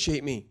anybody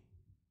appreciate me?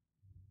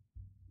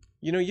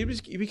 You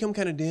become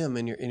kind of dim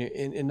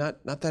and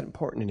not that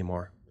important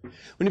anymore.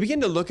 When you begin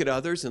to look at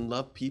others and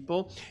love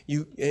people,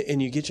 you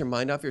get your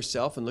mind off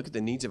yourself and look at the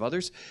needs of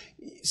others.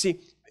 See,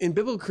 in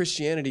biblical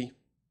Christianity,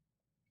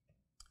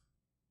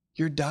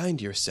 you're dying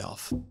to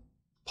yourself.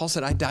 Paul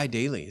said, I die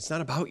daily. It's not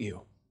about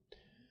you.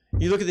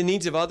 You look at the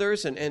needs of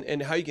others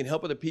and how you can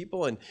help other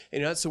people, and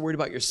you're not so worried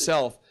about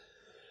yourself.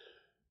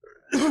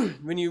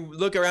 When you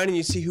look around and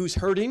you see who's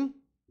hurting,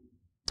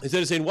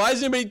 instead of saying, why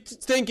isn't anybody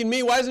thanking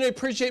me? Why doesn't anybody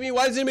appreciate me?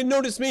 Why doesn't anybody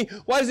notice me?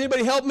 Why doesn't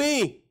anybody help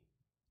me?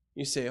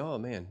 You say, oh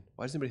man,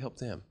 why doesn't anybody help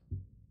them?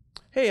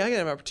 Hey, I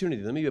got an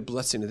opportunity. Let me be a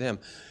blessing to them.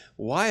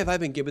 Why have I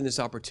been given this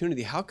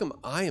opportunity? How come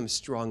I am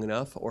strong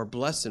enough or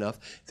blessed enough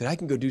that I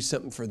can go do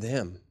something for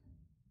them?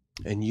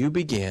 And you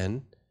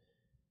begin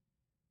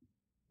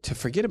to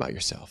forget about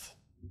yourself.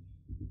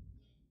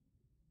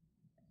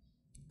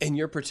 And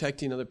you're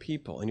protecting other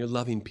people, and you're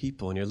loving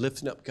people, and you're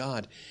lifting up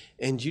God.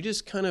 And you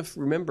just kind of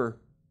remember,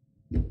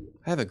 I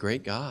have a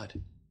great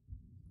God.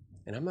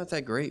 And I'm not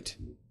that great.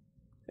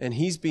 and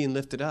he's being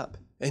lifted up.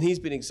 And he's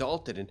been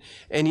exalted.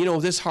 And you know,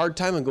 this hard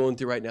time I'm going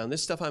through right now, and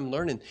this stuff I'm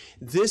learning,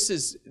 this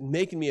is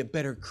making me a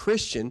better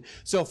Christian.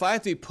 So if I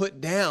have to be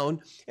put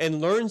down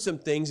and learn some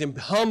things and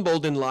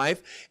humbled in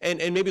life and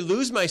maybe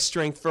lose my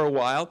strength for a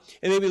while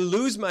and maybe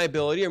lose my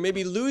ability or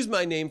maybe lose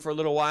my name for a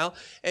little while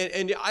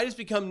and I just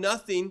become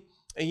nothing,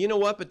 and you know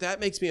what? But that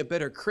makes me a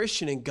better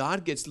Christian, and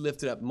God gets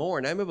lifted up more,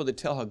 and I'm able to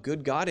tell how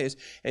good God is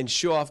and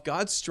show off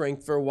God's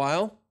strength for a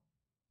while.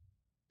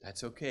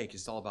 That's okay, because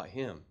it's all about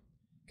him.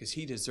 Because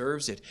he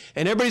deserves it.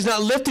 And everybody's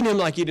not lifting him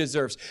like he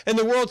deserves. And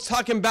the world's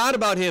talking bad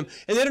about him.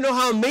 And they don't know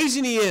how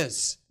amazing he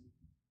is.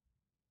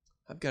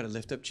 I've got to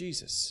lift up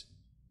Jesus.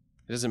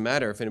 It doesn't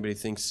matter if anybody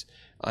thinks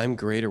I'm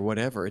great or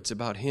whatever. It's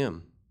about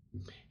him.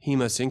 He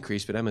must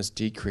increase, but I must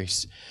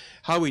decrease.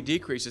 How we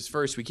decrease is,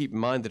 first, we keep in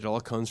mind that it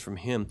all comes from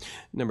him.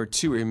 Number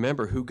two,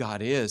 remember who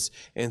God is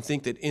and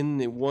think that in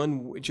the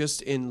one,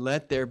 just in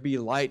let there be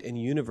light and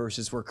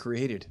universes were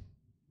created.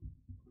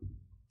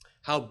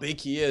 How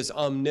big he is,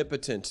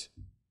 omnipotent.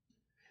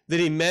 That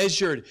he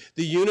measured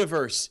the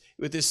universe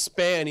with his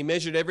span. He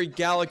measured every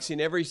galaxy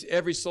and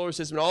every solar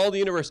system and all the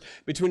universe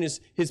between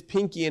his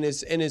pinky and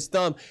his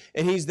thumb.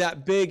 And he's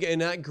that big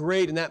and that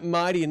great and that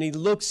mighty. And he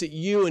looks at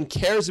you and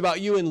cares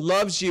about you and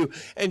loves you.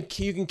 And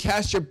you can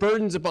cast your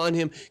burdens upon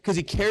him because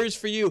he cares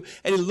for you.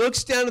 And he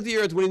looks down at the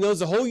earth when he knows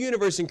the whole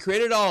universe and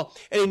created it all.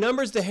 And he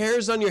numbers the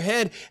hairs on your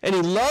head. And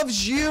he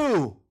loves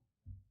you.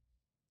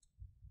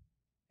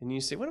 And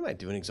you say, what am I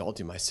doing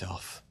exalting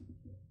myself?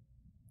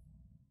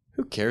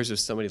 Who cares if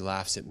somebody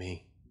laughs at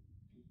me?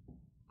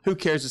 Who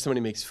cares if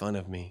somebody makes fun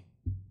of me?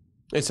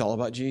 It's all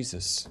about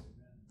Jesus.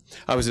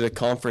 I was at a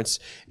conference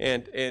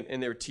and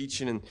they were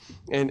teaching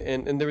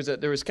and there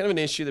was kind of an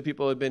issue that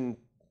people had been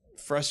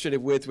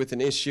frustrated with an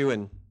issue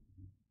and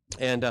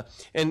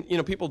you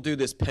know, people do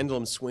this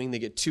pendulum swing. They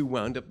get too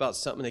wound up about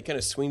something. They kind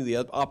of swing to the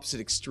opposite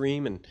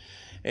extreme and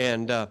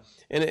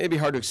it'd be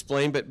hard to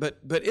explain,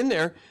 but in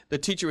there, the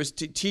teacher was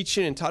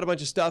teaching and taught a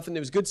bunch of stuff, and it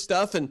was good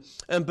stuff,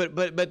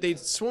 but they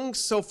swung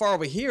so far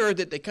over here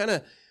that they kind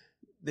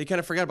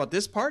of forgot about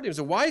this part. He was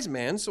a wise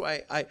man, so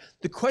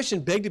the question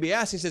begged to be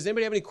asked. He says,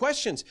 "Anybody have any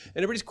questions?" And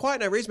everybody's quiet,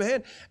 and I raised my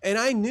hand, and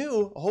I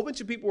knew a whole bunch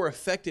of people were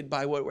affected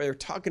by what they were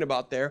talking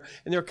about there,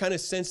 and they were kind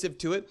of sensitive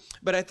to it.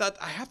 But I thought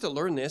I have to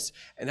learn this,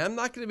 and I'm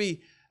not going to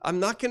be.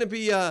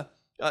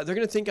 They're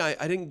going to think I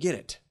didn't get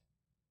it.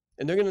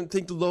 And they're going to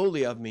think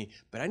lowly of me.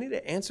 But I need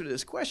to answer to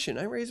this question.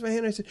 I raised my hand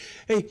and I said,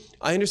 hey,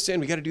 I understand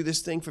we got to do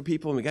this thing for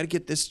people and we got to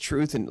get this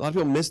truth. And a lot of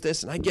people miss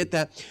this and I get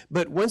that.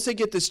 But once they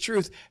get this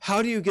truth,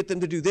 how do you get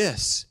them to do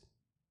this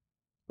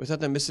without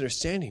them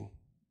misunderstanding?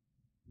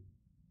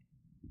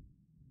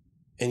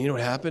 And you know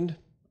what happened?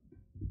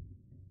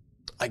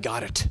 I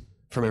got it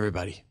from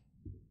everybody.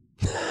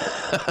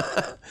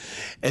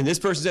 And this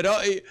person said, oh,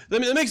 hey, let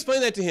me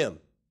explain that to him.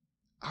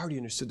 I already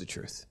understood the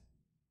truth.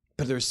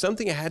 But there was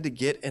something I had to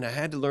get and I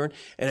had to learn,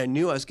 and I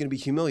knew I was going to be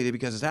humiliated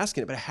because I was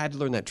asking it, but I had to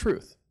learn that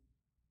truth.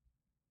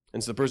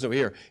 And so the person over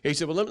here, he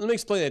said, well, let me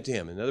explain that to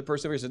him. And the other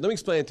person over here said, let me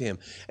explain it to him.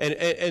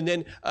 And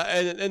then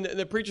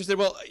the preacher said,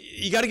 well,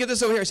 you got to get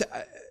this over here. I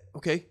said,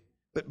 okay,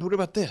 but what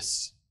about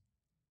this?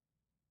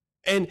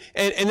 And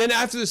then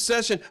after the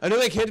session,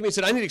 another guy came to me and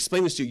said, I need to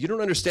explain this to you. You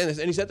don't understand this.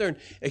 And he sat there and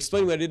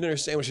explained what I didn't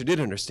understand, which I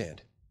did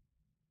understand.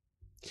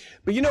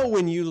 But you know,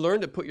 when you learn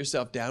to put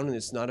yourself down and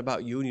it's not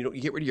about you and you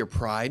get rid of your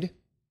pride,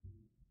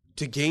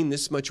 to gain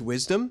this much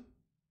wisdom,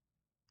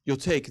 you'll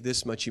take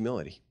this much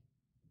humility.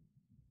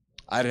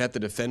 I didn't have to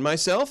defend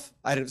myself.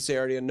 I didn't have to say, I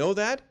already know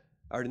that.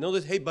 I already know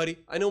this. Hey, buddy,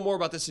 I know more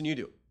about this than you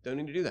do. Don't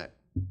need to do that.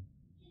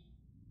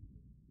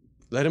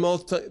 Let them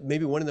all,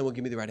 maybe one of them will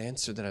give me the right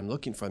answer that I'm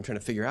looking for. I'm trying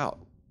to figure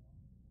out.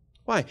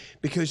 Why?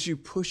 Because you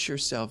push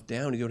yourself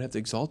down. You don't have to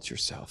exalt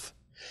yourself.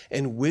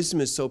 And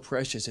wisdom is so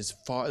precious.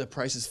 The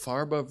price is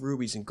far above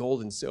rubies and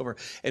gold and silver.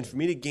 And for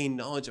me to gain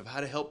knowledge of how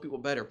to help people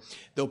better,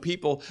 though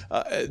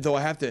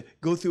I have to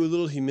go through a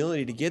little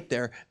humility to get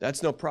there,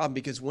 that's no problem.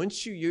 Because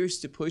once you're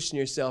used to pushing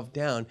yourself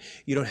down,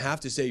 you don't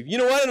have to say, you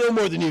know what, I know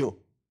more than you.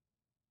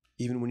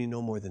 Even when you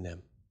know more than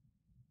them.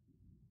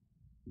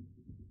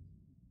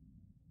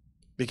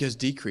 Because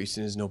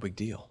decreasing is no big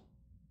deal.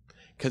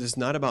 Because it's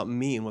not about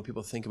me and what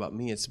people think about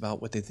me. It's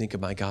about what they think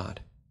of my God.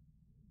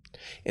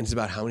 And it's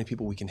about how many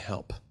people we can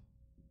help.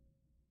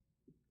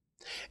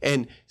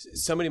 And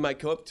somebody might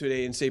come up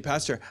today and say,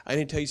 Pastor, I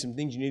need to tell you some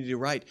things you need to do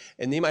right.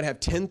 And they might have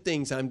 10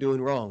 things I'm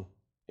doing wrong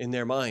in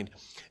their mind.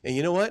 And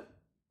you know what?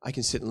 I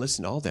can sit and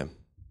listen to all of them.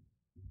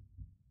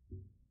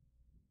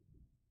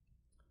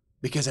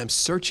 Because I'm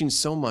searching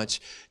so much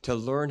to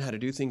learn how to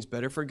do things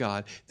better for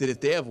God, that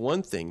if they have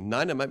one thing,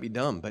 9 of them might be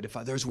dumb, but if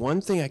there's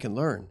one thing I can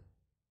learn,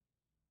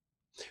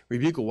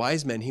 rebuke a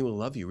wise man, he will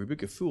love you.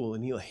 Rebuke a fool,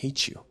 and he'll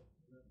hate you.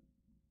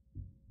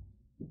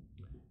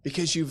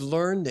 Because you've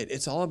learned that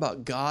it's all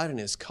about God and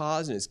his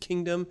cause and his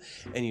kingdom,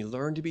 and you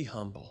learn to be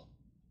humble.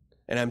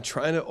 And I'm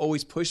trying to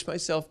always push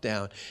myself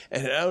down,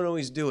 and I don't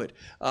always do it.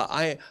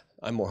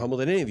 I'm more humble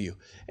than any of you.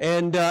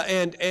 And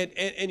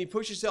you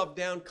push yourself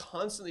down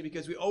constantly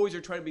because we always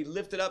are trying to be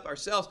lifted up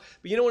ourselves.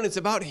 But you know what? It's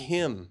about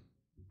him.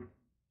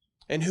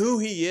 and who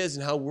he is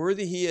and how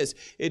worthy he is,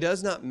 it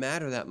does not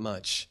matter that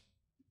much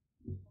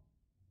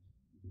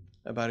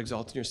about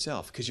exalting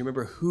yourself, because you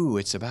remember who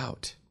it's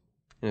about,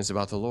 and it's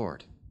about the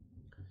Lord.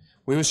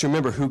 We must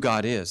remember who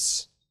God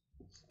is,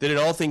 that in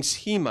all things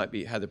he might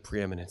have the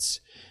preeminence.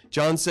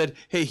 John said,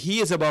 hey, he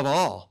is above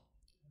all.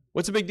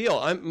 What's the big deal?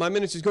 My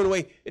ministry is going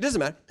away. It doesn't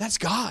matter. That's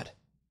God.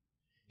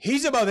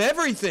 He's above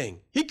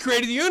everything. He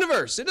created the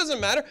universe. It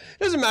doesn't matter.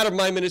 It doesn't matter if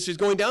my ministry is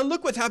going down.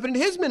 Look what's happened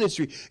in his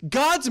ministry.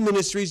 God's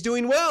ministry is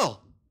doing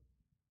well.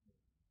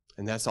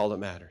 And that's all that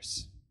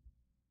matters.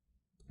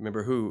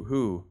 Remember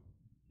who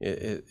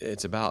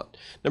it's about.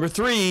 Number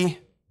 3,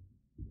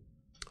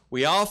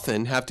 we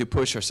often have to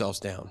push ourselves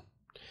down.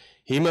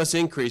 He must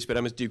increase, but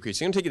I must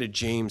decrease. I'm going to take you to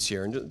James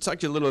here and talk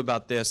to you a little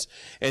about this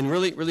and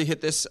really hit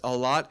this a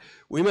lot.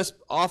 We must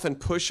often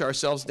push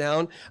ourselves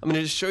down. I'm going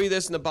to just show you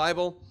this in the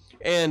Bible.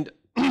 And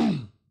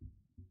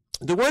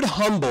the word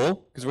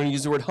humble, because we're going to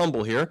use the word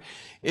humble here,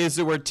 is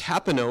the word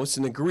tapenos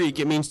in the Greek.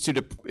 It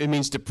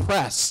means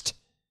depressed.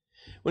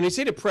 When you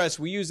say depressed,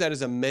 we use that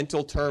as a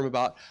mental term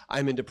about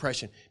I'm in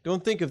depression.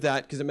 Don't think of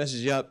that because it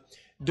messes you up.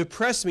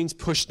 Depressed means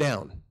pushed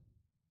down.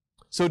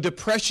 So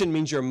depression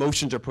means your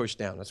emotions are pushed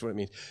down. That's what it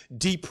means.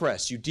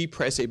 Depress. You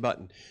depress a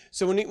button.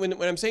 So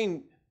when I'm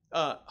saying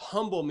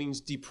humble means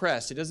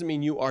depressed, it doesn't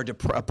mean you are a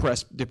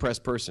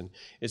depressed person.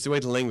 It's the way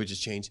the language has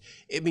changed.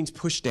 It means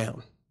pushed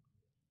down.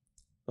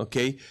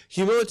 Okay?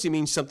 Humility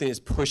means something that's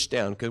pushed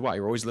down. Because why?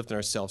 We're always lifting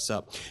ourselves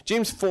up.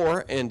 James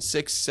 4 and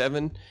 6,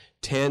 7,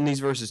 10, these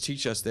verses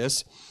teach us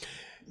this.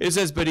 It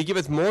says, but he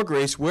giveth more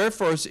grace.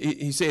 Wherefore,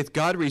 he saith,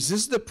 God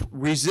resisteth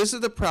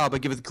the proud,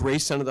 but giveth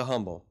grace unto the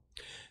humble.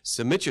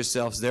 Submit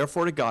yourselves,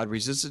 therefore, to God.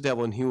 Resist the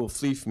devil, and he will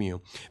flee from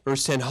you.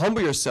 Verse 10,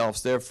 humble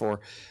yourselves, therefore.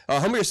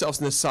 Humble yourselves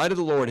in the sight of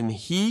the Lord, and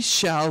he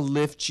shall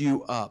lift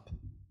you up.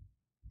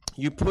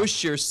 You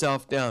push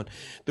yourself down.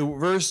 The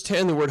verse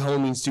 10, the word humble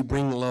means to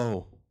bring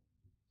low.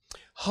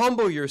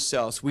 Humble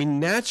yourselves. We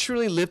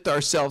naturally lift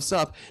ourselves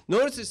up.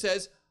 Notice it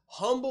says,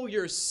 humble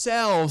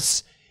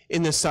yourselves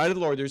in the sight of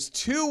the Lord. There's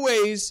 2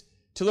 ways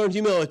to learn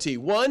humility.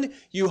 1,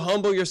 you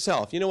humble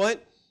yourself. You know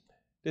what?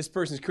 This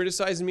person's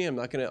criticizing me. I'm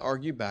not going to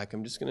argue back.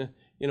 I'm just going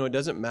to, it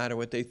doesn't matter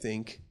what they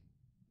think.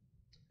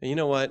 And you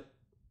know what?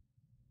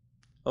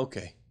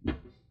 Okay.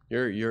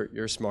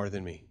 You're smarter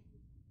than me.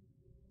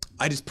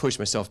 I just push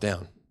myself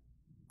down.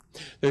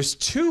 There's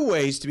 2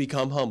 ways to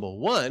become humble.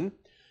 1,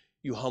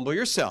 you humble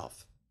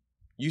yourself.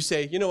 You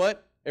say, you know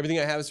what? Everything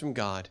I have is from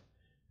God.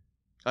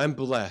 I'm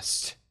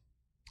blessed.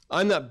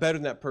 I'm not better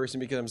than that person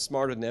because I'm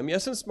smarter than them.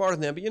 Yes, I'm smarter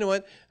than them, but you know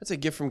what? That's a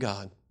gift from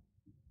God.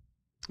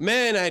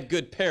 Man, I had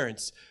good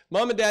parents.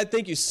 Mom and Dad,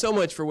 thank you so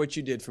much for what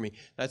you did for me.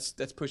 That's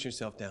pushing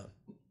yourself down.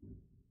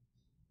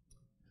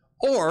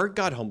 Or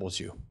God humbles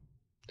you.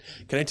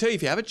 Can I tell you,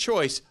 if you have a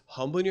choice,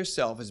 humbling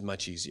yourself is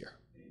much easier.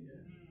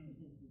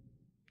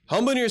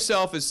 Humbling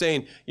yourself is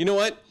saying, you know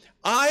what?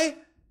 I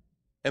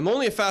am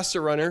only a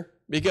faster runner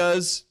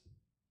because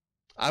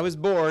I was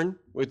born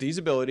with these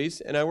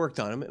abilities and I worked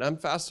on them, and I'm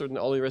faster than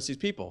all the rest of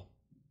these people.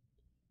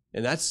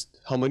 And that's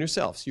humbling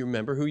yourself. So you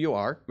remember who you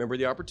are, remember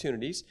the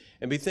opportunities,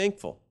 and be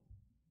thankful.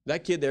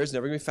 That kid there is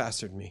never going to be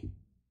faster than me.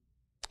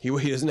 He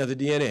doesn't have the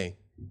DNA.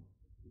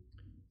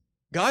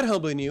 God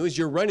humbling you is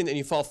you're running and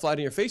you fall flat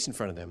on your face in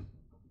front of them.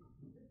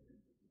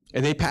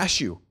 And they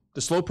pass you,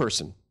 the slow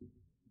person,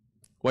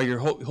 while you're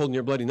holding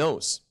your bloody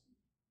nose.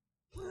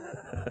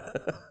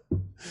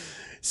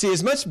 See,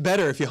 it's much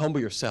better if you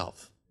humble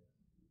yourself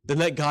than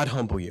let God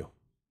humble you.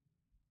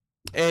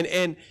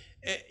 And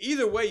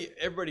either way,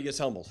 everybody gets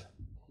humbled.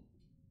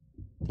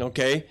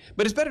 Okay?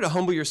 But it's better to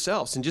humble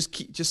yourselves and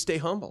just stay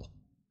humble.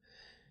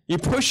 You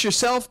push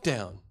yourself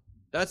down.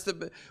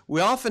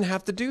 We often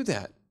have to do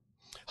that.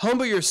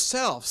 Humble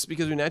yourselves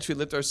because we naturally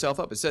lift ourselves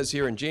up. It says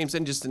here in James,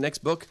 and just the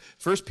next book,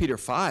 1 Peter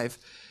 5,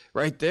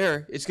 right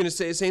there, it's going to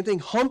say the same thing.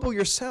 Humble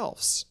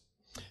yourselves.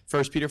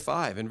 1 Peter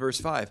 5 and verse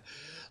 5.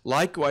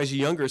 Likewise, ye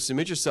younger,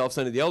 submit yourselves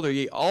unto the elder.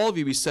 Yea, all of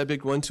you be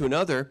subject one to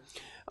another,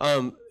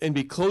 and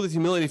be clothed with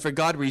humility. For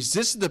God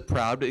resisteth the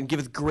proud, and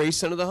giveth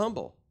grace unto the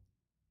humble.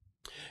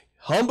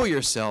 Humble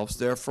yourselves,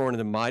 therefore, under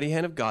the mighty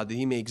hand of God, that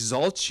he may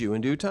exalt you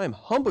in due time.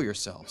 Humble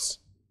yourselves.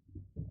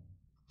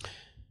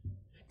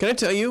 Can I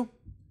tell you,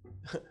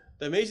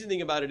 the amazing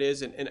thing about it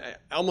is, and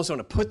I almost want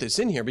to put this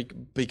in here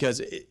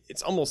because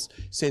it's almost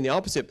saying the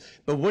opposite,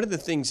 but one of the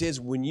things is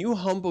when you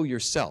humble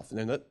yourself, and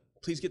then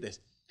please get this,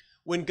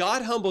 when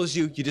God humbles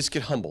you, you just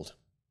get humbled.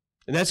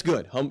 And that's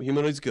good.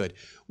 Humility is good.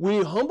 When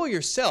you humble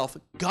yourself,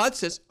 God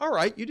says, all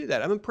right, you did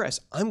that. I'm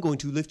impressed. I'm going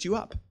to lift you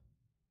up.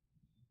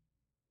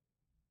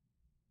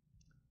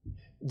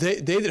 They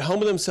that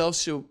humble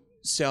themselves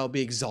shall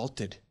be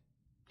exalted.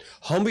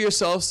 Humble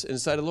yourselves in the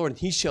sight of the Lord, and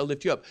he shall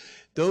lift you up.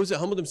 Those that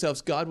humble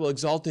themselves, God will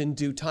exalt in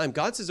due time.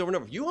 God says over and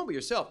over, if you humble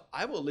yourself,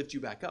 I will lift you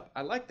back up.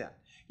 I like that.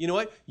 You know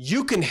what?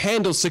 You can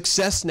handle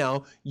success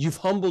now. You've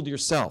humbled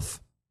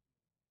yourself.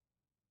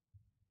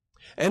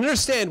 And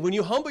understand, when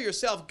you humble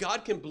yourself,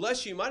 God can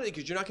bless you mightily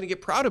because you're not going to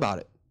get proud about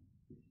it.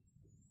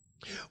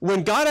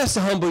 When God has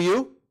to humble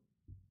you,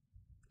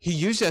 he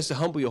usually has to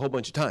humble you a whole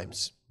bunch of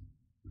times.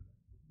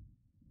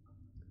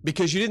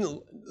 Because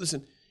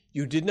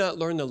you did not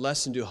learn the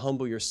lesson to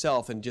humble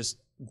yourself and just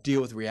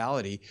deal with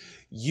reality.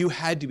 You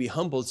had to be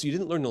humbled, so you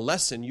didn't learn the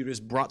lesson, you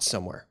just brought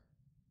somewhere.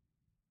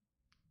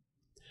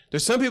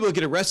 There's some people that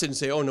get arrested and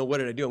say, oh no, what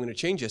did I do? I'm going to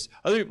change this.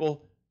 Other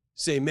people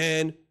say,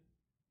 man,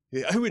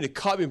 I wouldn't have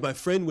caught me, my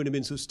friend wouldn't have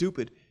been so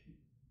stupid.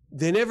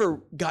 They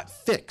never got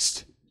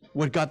fixed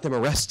what got them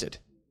arrested.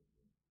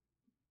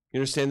 You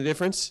understand the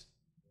difference?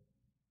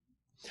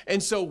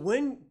 And so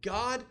when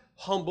God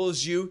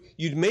humbles you,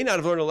 you may not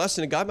have learned a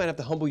lesson, and God might have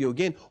to humble you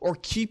again or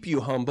keep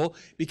you humble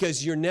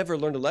because you never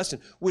learned a lesson.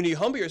 When you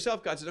humble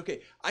yourself, God says,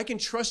 okay, I can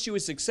trust you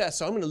with success,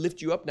 so I'm going to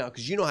lift you up now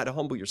because you know how to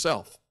humble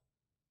yourself.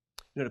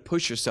 You know how to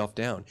push yourself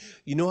down.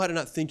 You know how to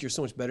not think you're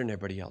so much better than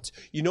everybody else.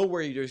 You know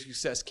where your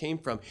success came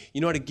from.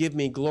 You know how to give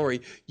me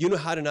glory. You know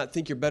how to not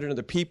think you're better than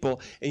other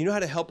people. And you know how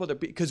to help other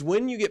people. Because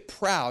when you get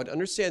proud,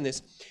 understand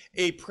this,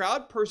 a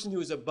proud person who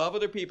is above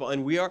other people,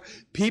 and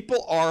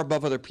people are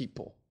above other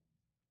people.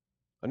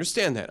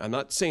 Understand that. I'm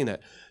not saying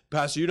that.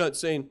 Pastor, you're not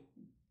saying,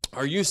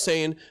 are you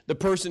saying the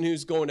person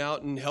who's going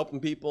out and helping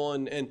people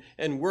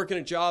and working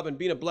a job and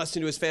being a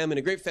blessing to his family and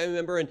a great family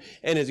member and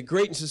is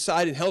great in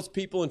society and helps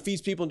people and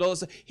feeds people and all that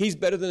stuff, he's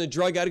better than a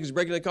drug addict who's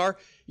breaking the car?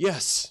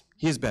 Yes,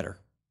 he is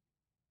better.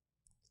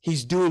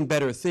 He's doing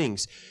better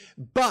things.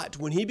 But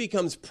when he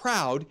becomes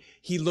proud,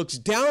 he looks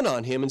down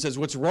on him and says,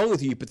 what's wrong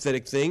with you, you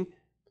pathetic thing?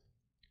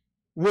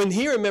 When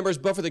he remembers,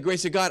 but for the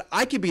grace of God,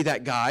 I could be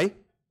that guy,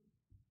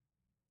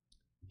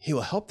 he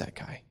will help that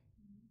guy.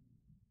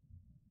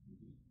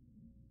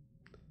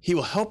 He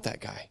will help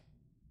that guy.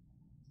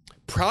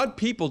 Proud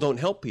people don't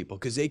help people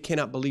because they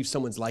cannot believe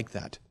someone's like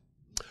that.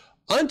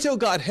 Until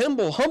God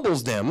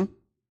humbles them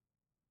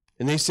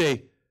and they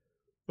say,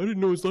 I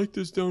didn't know it's like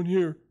this down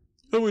here.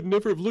 I would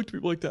never have looked at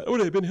people like that. I would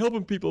have been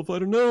helping people if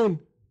I'd have known.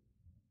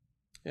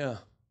 Yeah.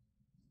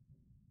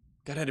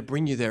 God had to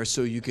bring you there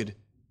so you could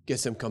get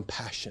some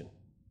compassion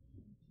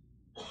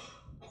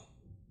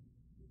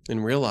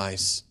and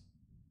realize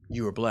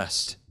you are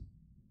blessed.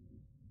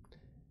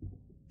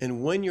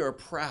 And when you're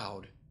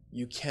proud,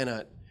 you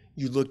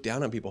look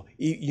down on people.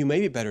 You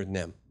may be better than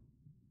them.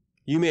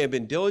 You may have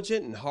been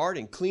diligent and hard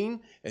and clean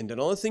and done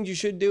all the things you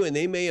should do, and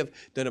they may have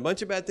done a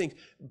bunch of bad things.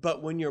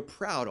 But when you're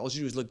proud, all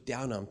you do is look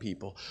down on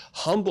people.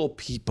 Humble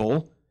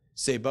people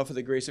say, but for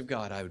the grace of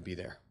God, I would be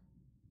there.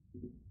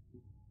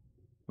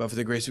 But for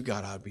the grace of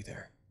God, I would be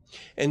there.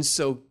 And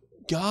so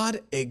God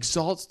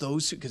exalts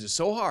those who, because it's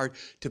so hard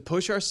to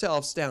push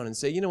ourselves down and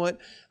say, you know what,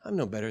 I'm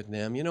no better than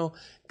them. You know,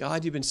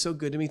 God, you've been so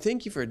good to me.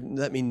 Thank you for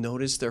letting me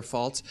notice their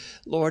faults.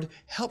 Lord,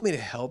 help me to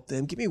help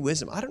them. Give me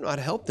wisdom. I don't know how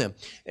to help them.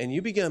 And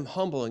you become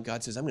humble, and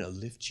God says, I'm going to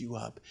lift you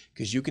up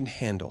because you can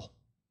handle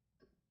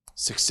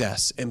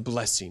success and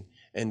blessing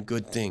and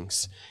good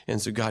things.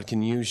 And so God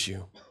can use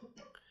you.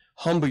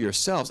 Humble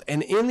yourselves.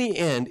 And in the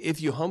end,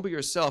 if you humble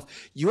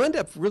yourself, you end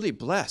up really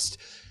blessed.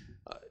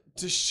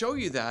 To show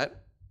you that,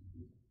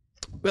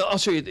 well, I'll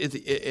show you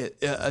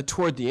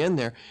toward the end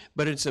there,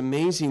 but it's an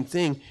amazing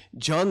thing.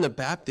 John the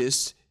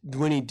Baptist,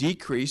 when he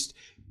decreased,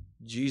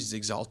 Jesus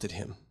exalted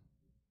him.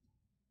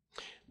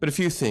 But a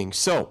few things.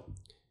 So,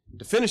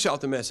 to finish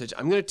out the message,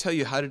 I'm going to tell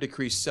you how to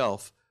decrease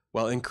self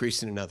while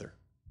increasing another.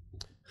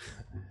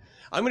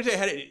 I'm going to tell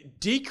you how to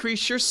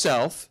decrease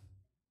yourself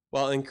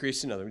while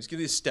increasing another. Let's give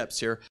you the steps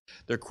here.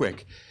 They're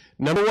quick.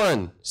 Number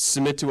 1,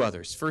 submit to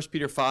others. 1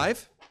 Peter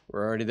 5,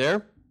 we're already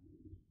there.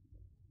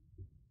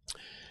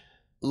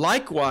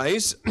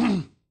 Likewise,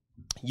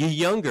 ye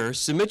younger,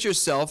 submit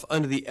yourself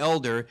unto the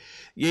elder.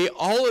 Yea,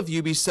 all of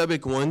you be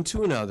subject one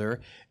to another,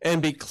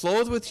 and be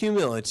clothed with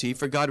humility,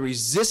 for God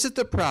resisteth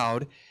the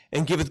proud,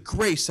 and giveth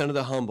grace unto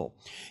the humble.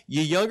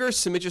 Ye younger,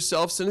 submit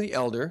yourselves unto the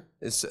elder,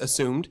 is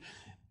assumed.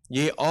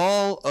 Yea,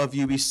 all of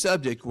you be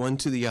subject one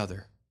to the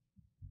other,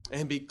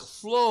 and be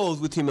clothed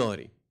with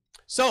humility.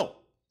 So,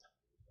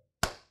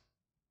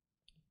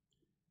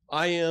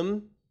 I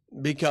am,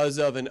 because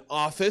of an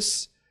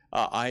office,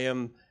 I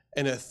am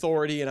an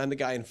authority, and I'm the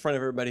guy in front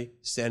of everybody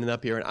standing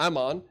up here, and I'm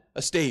on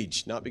a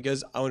stage, not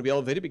because I want to be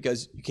elevated,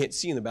 because you can't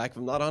see in the back if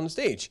I'm not on the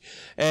stage.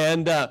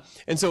 And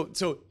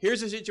so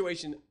here's the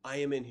situation I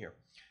am in here.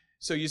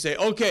 So you say,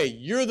 okay,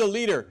 you're the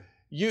leader.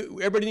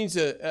 Everybody needs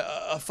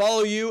to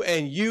follow you,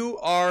 and you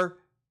are,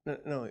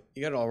 no,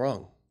 you got it all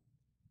wrong.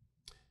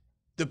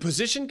 The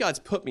position God's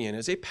put me in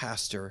as a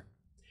pastor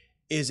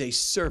is a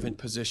servant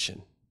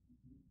position.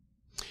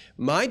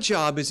 My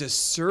job is to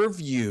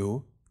serve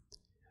you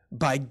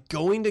by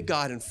going to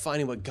God and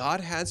finding what God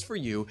has for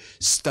you,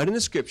 studying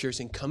the scriptures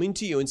and coming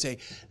to you and say,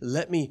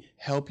 let me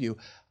help you.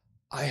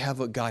 I have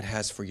what God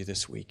has for you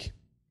this week.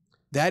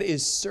 That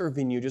is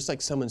serving you just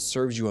like someone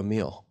serves you a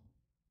meal.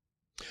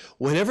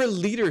 Whenever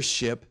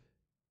leadership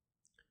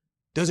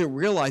doesn't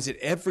realize that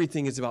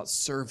everything is about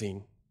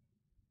serving,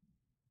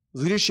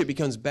 leadership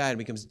becomes bad and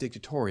becomes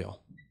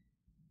dictatorial.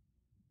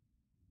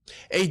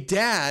 A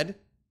dad,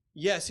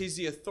 yes, he's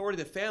the authority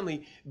of the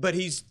family, but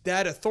he's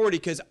that authority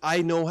because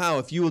I know how.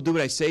 If you will do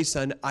what I say,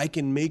 son, I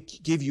can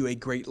give you a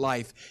great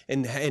life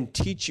and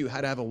teach you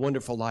how to have a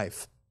wonderful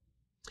life.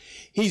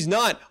 He's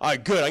not, all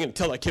right, good, I'm going to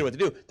tell that kid what to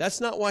do.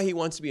 That's not why he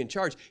wants to be in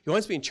charge. He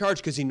wants to be in charge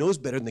because he knows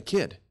better than the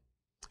kid.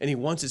 And he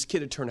wants his kid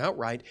to turn out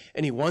right,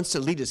 and he wants to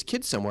lead his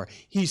kid somewhere.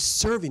 He's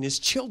serving his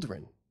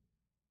children.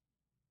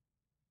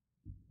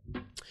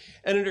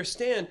 And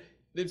understand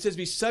that it says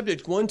be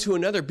subject one to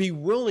another, be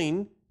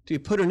willing to be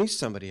put underneath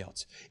somebody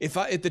else. If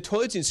the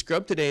toilet's in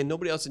scrub today and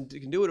nobody else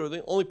can do it, or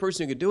the only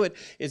person who can do it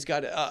has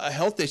got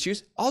health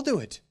issues, I'll do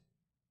it.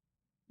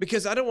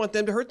 Because I don't want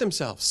them to hurt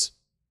themselves.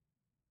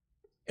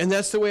 And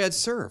that's the way I'd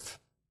serve.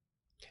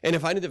 And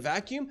if I need to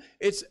vacuum,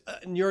 it's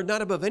you're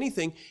not above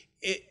anything.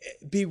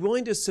 Be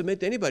willing to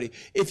submit to anybody.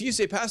 If you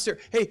say, Pastor,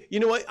 hey,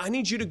 you know what? I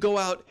need you to go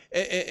out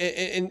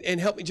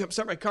and help me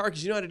jumpstart my car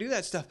because you know how to do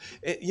that stuff.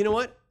 You know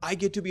what? I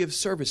get to be of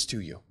service to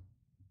you.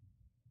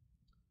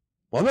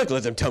 Well, I'm not going to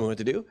let them tell me what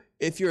to do.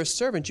 If you're a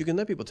servant, you can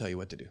let people tell you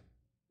what to do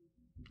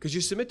because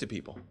you submit to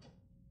people.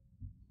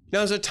 Now,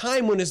 there's a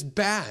time when it's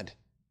bad,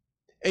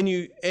 and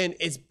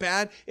it's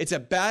bad. It's a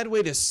bad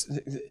way to.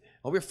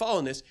 While we're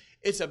following this,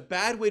 it's a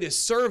bad way to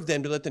serve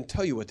them to let them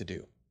tell you what to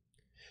do.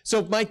 So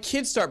if my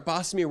kids start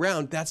bossing me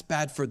around, that's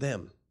bad for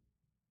them.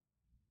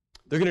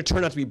 They're going to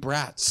turn out to be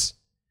brats,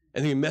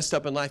 and they're messed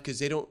up in life because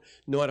they don't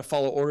know how to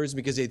follow orders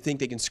because they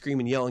think they can scream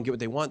and yell and get what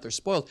they want. They're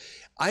spoiled.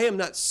 I am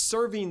not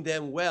serving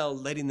them well,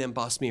 letting them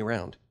boss me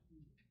around. Do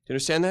you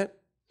understand that?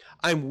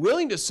 I'm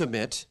willing to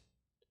submit.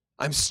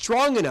 I'm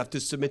strong enough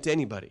to submit to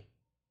anybody.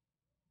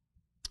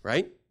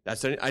 Right?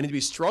 I need to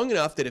be strong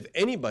enough that if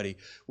anybody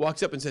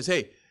walks up and says,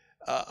 hey,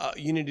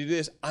 you need to do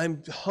this,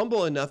 I'm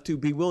humble enough to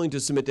be willing to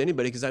submit to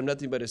anybody because I'm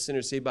nothing but a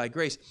sinner saved by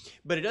grace.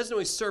 But it doesn't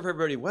always serve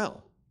everybody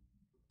well.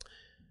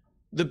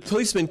 The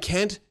policeman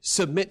can't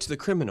submit to the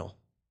criminal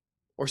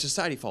or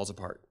society falls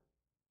apart.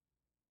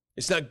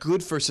 It's not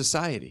good for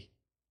society,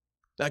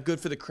 not good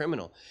for the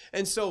criminal.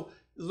 And so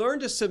learn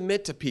to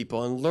submit to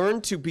people and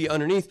learn to be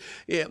underneath.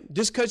 Yeah,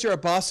 just because you're a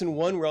boss in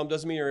one realm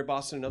doesn't mean you're a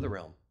boss in another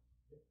realm.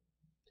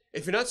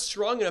 If you're not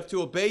strong enough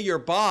to obey your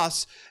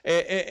boss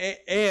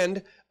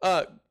and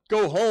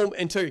go home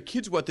and tell your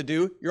kids what to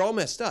do, you're all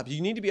messed up.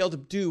 You need to be able to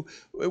do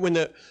when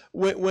the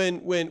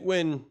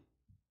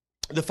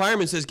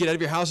fireman says, get out of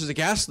your house, there's a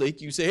gas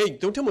leak, you say, hey,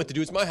 don't tell me what to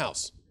do, it's my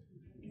house.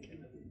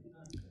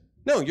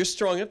 No, you're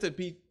strong enough to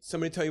be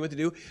somebody tell you what to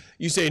do.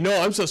 You say,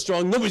 no, I'm so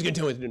strong, nobody's going to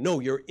tell me what to do.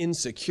 No, you're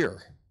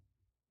insecure.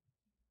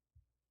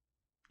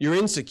 You're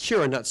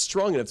insecure and not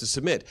strong enough to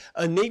submit.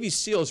 A Navy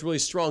SEAL is really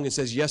strong and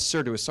says, yes,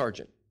 sir, to a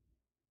sergeant.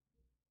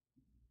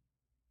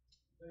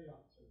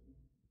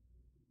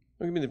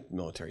 Don't give me the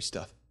military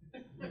stuff.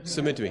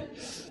 Submit to me.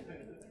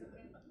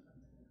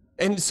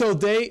 And so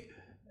they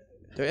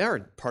are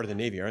part of the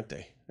Navy, aren't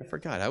they? I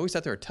forgot. I always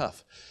thought they were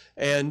tough.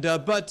 And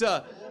but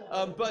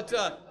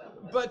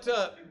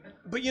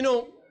you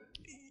know,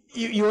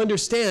 you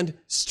understand.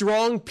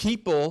 Strong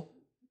people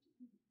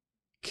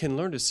can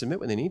learn to submit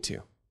when they need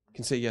to.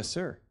 Can say yes,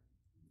 sir.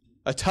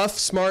 A tough,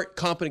 smart,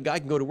 competent guy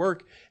can go to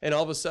work, and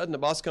all of a sudden the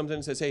boss comes in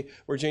and says, "Hey,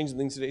 we're changing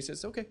things today." He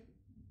says, "Okay."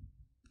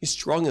 He's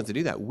strong enough to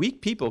do that.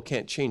 Weak people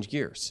can't change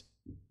gears.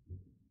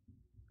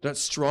 They're not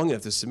strong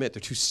enough to submit.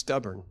 They're too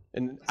stubborn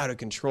and out of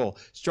control.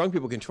 Strong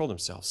people control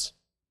themselves.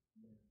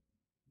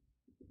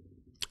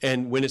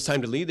 And when it's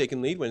time to lead, they can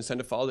lead. When it's time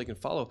to follow, they can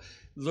follow.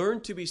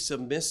 Learn to be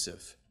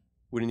submissive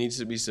when it needs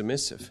to be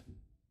submissive.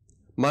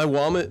 My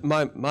wife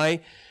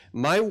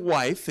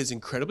is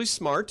incredibly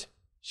smart.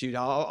 She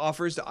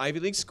offers to Ivy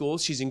League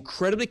schools. She's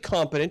incredibly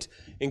competent,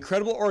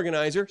 incredible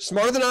organizer,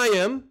 smarter than I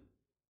am.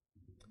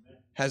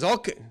 Has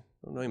all...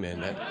 Oh, no, man,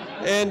 Matt.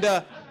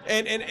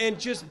 And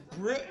just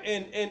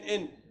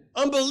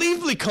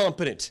unbelievably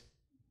competent.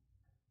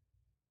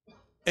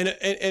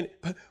 And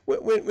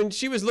when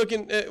she was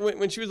looking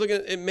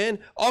at men,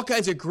 all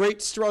kinds of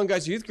great strong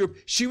guys in the youth group,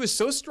 she was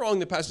so strong.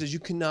 The pastor says, "You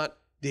cannot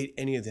date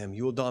any of them.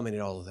 You will dominate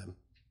all of them."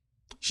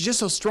 She's just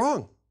so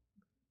strong.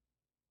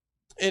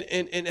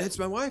 And that's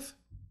my wife,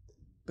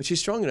 but she's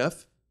strong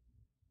enough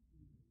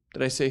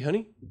that I say,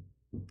 "Honey,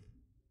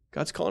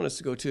 God's calling us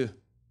to go to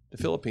the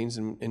Philippines,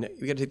 and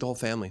we got to take the whole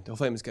family. The whole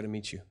family's got to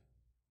meet you."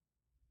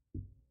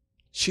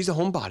 She's a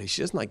homebody.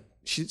 She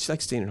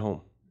likes staying at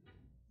home.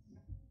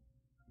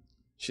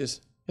 She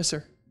says, "Yes,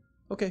 sir."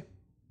 Okay.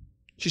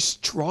 She's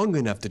strong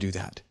enough to do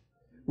that.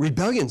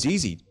 Rebellion's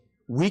easy.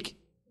 Weak,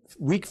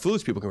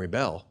 foolish people can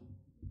rebel.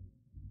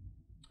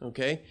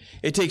 Okay?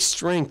 It takes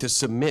strength to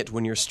submit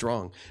when you're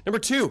strong. Number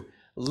 2,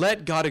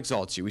 let God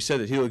exalt you. We said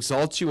that he'll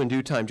exalt you in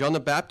due time. John the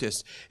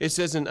Baptist, it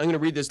says, and I'm going to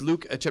read this,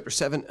 Luke chapter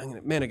 7. I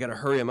got to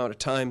hurry. I'm out of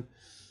time.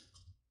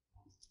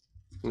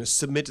 I'm going to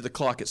submit to the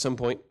clock at some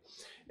point.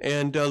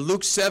 And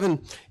Luke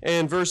 7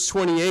 and verse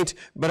 28,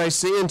 "But I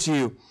say unto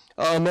you,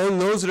 among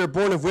those that are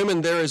born of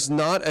women, there is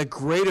not a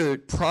greater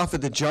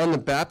prophet than John the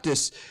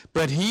Baptist,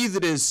 but he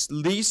that is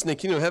least in the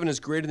kingdom of heaven is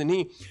greater than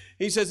he."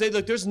 He says, hey,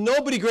 look, there's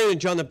nobody greater than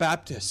John the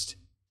Baptist.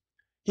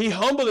 He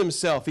humbled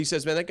himself. He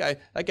says, man, that guy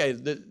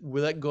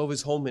will let go of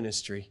his whole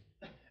ministry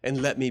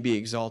and let me be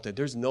exalted.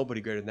 There's nobody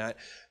greater than that.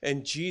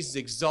 And Jesus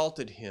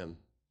exalted him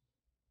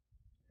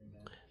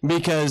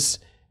because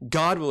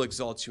God will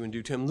exalt you in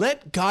due time.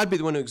 Let God be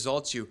the one who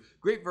exalts you.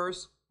 Great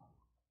verse.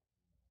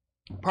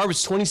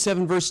 Proverbs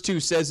 27 verse 2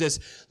 says this,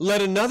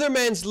 let another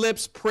man's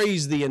lips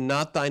praise thee and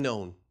not thine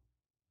own.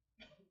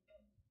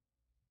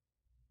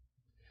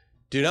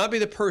 Do not be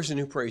the person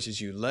who praises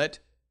you. Let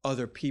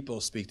other people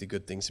speak the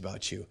good things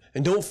about you.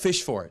 And don't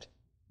fish for it.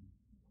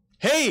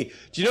 Hey,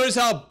 do you notice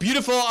how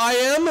beautiful I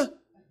am?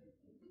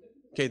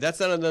 Okay, that's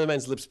not another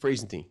man's lips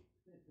praising thee.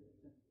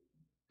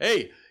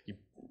 Hey, you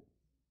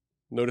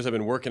notice I've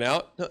been working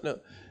out? No.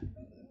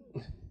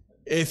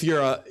 If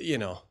you're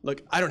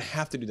look, I don't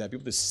have to do that.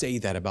 People just say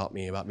that about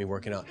me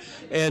working out.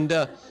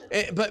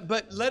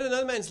 But let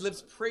another man's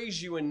lips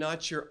praise you and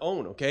not your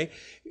own, okay?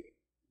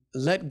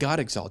 Let God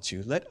exalt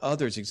you. Let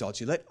others exalt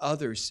you. Let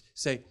others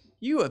say,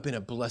 you have been a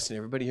blessing to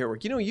everybody here at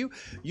work. You know, you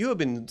have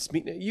been,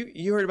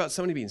 you heard about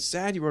somebody being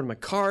sad. You wrote him a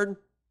card.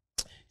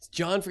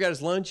 John forgot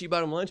his lunch. You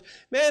bought him lunch.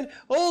 Man,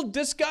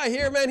 this guy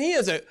here, man,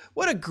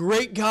 what a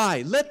great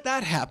guy. Let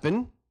that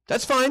happen.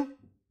 That's fine.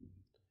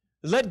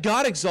 Let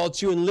God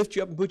exalt you and lift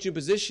you up and put you in a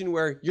position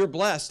where you're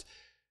blessed.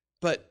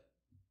 But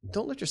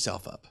don't lift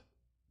yourself up.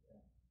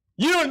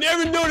 You don't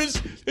ever notice,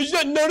 did you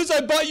not notice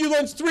I bought you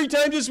lunch 3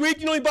 times this week?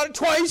 You only bought it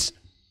twice?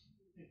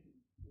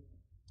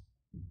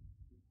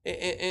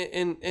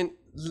 And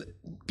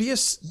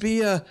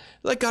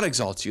let God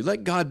exalt you.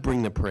 Let God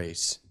bring the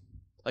praise,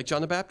 like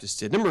John the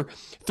Baptist did. Number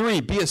 3,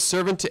 be a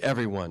servant to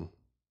everyone.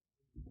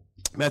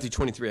 Matthew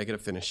 23, I got to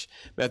finish.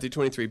 Matthew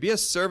 23, be a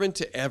servant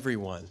to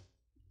everyone.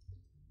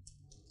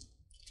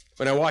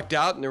 When I walked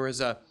out and there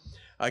was a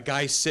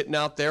guy sitting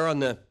out there on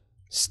the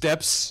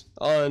steps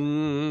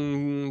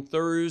on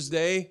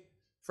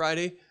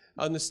Friday,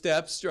 on the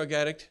steps, drug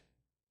addict,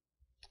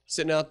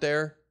 sitting out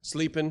there,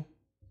 sleeping.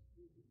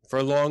 For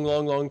a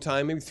long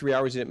time, maybe 3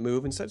 hours, he didn't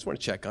move. And so I just want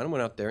to check on him.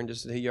 Went out there and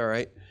just said, hey, you all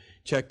right?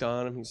 Checked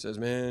on him. He says,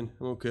 man,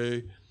 I'm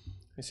okay.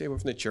 I say, we're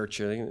from the church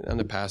here. I'm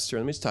the pastor.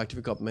 Let me just talk to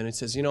you for a couple minutes.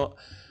 He says,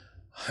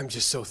 I'm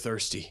just so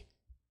thirsty.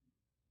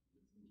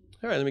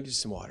 All right, let me get you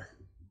some water.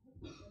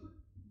 Let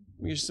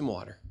me get you some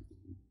water.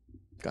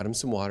 Got him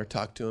some water,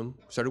 talked to him,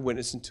 started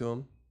witnessing to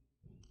him.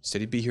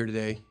 Said he'd be here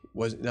today.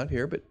 Wasn't not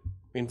here, but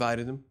we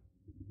invited him.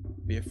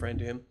 Be a friend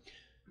to him.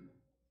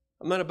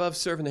 I'm not above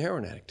serving the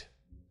heroin addict.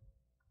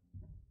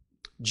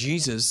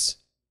 Jesus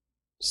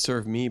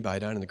served me by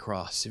dying on the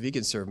cross. If he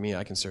can serve me,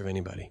 I can serve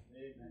anybody.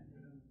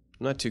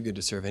 I'm not too good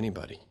to serve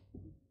anybody.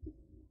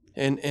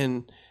 And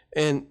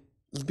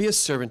be a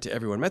servant to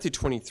everyone. Matthew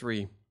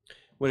 23,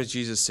 what does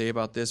Jesus say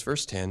about this?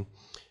 Verse 10,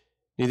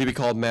 neither be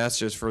called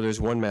masters, for there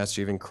is one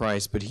master, even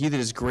Christ. But he that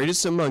is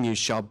greatest among you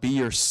shall be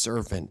your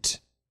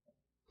servant.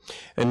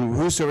 And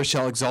whosoever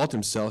shall exalt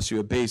himself shall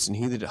be abased, and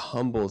he that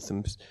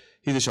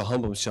shall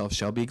humble himself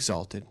shall be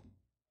exalted.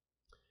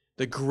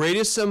 The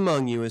greatest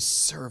among you is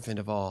servant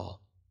of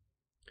all.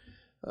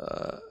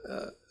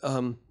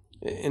 And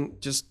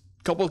just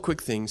a couple of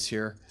quick things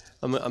here.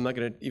 I'm not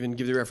going to even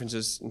give the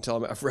references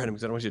until I've read them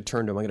because I don't want you to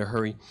turn to them. I'm going to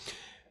hurry.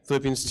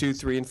 Philippians 2,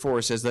 3, and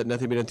 4 says, let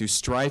nothing be done through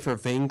strife or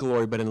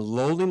vainglory, but in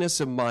lowliness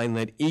of mind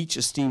let each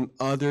esteem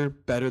other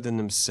better than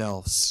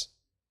themselves.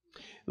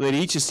 Let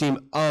each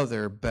esteem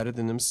other better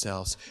than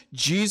themselves.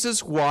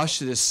 Jesus washed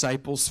the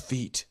disciples'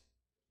 feet.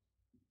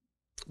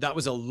 That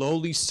was a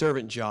lowly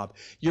servant job.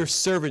 Your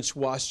servants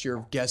washed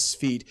your guests'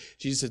 feet.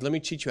 Jesus said, let me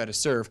teach you how to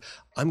serve.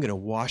 I'm going to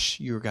wash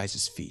your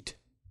guys' feet.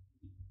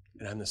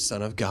 And I'm the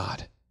Son of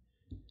God.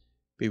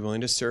 Be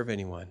willing to serve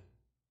anyone.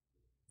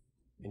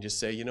 And just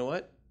say, you know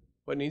what?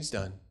 What needs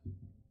done?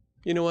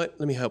 You know what?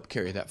 Let me help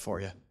carry that for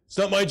you. It's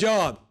not my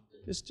job.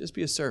 Just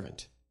be a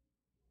servant.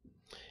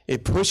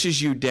 It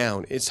pushes you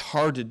down. It's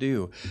hard to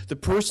do. The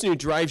person who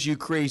drives you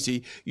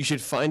crazy, you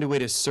should find a way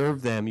to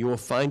serve them. You will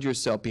find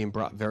yourself being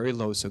brought very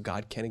low so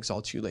God can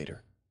exalt you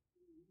later.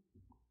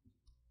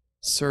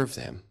 Serve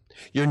them.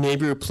 Your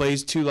neighbor who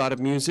plays too loud of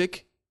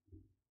music,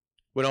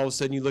 when all of a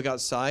sudden you look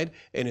outside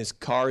and his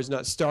car is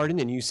not starting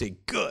and you say,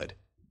 good.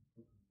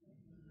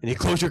 And you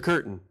close your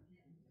curtain.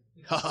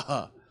 Ha ha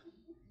ha.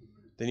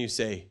 Then you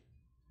say,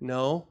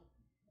 no.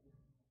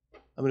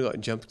 I'm going to go out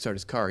and jump start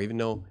his car, even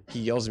though he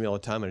yells at me all the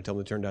time and I tell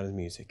him to turn down his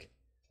music.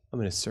 I'm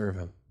going to serve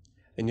him.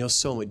 And you'll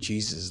show him what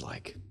Jesus is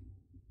like.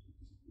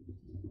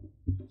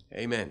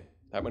 Amen.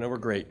 That went over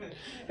great.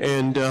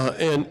 And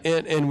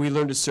we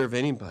learn to serve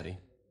anybody.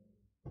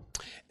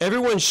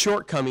 Everyone's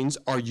shortcomings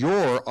are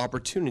your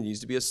opportunities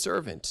to be a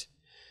servant.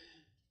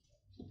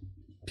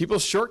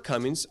 People's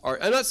shortcomings are,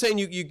 I'm not saying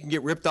you can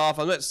get ripped off.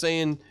 I'm not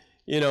saying,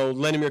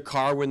 lend them your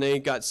car when they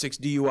got 6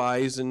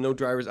 DUIs and no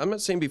drivers. I'm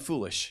not saying be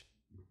foolish.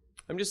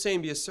 I'm just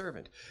saying be a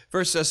servant.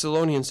 1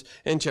 Thessalonians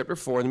in chapter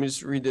 4, let me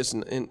just read this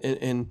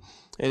in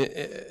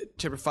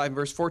chapter 5,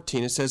 verse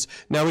 14. It says,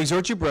 now we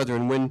exhort you,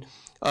 brethren, when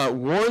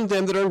warn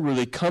them that are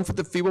unruly, comfort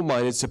the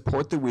feeble-minded,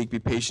 support the weak, be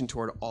patient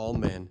toward all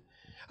men.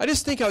 I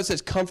just think how it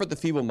says comfort the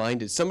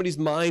feeble-minded. Somebody's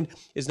mind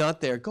is not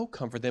there. Go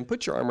comfort them.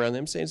 Put your arm around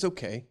them, saying it's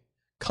okay.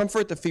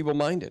 Comfort the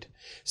feeble-minded.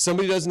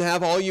 Somebody doesn't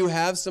have all you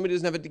have. Somebody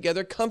doesn't have it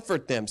together.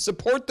 Comfort them.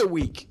 Support the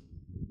weak.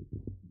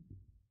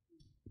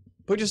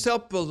 Put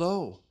yourself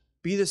below.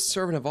 Be the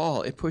servant of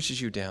all. It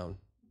pushes you down.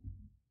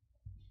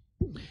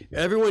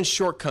 Everyone's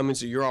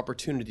shortcomings are your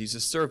opportunities to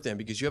serve them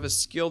because you have a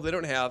skill they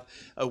don't have,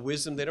 a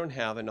wisdom they don't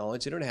have, a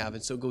knowledge they don't have,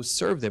 and so go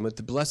serve them with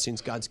the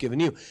blessings God's given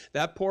you.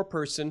 That poor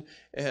person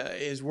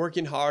is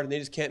working hard and they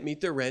just can't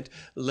meet their rent.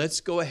 Let's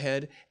go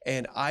ahead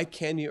and I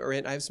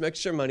have some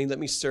extra money. Let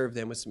me serve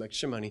them with some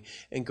extra money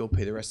and go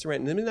pay the rest of the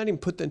rent. And let me not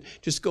even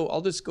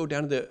I'll just go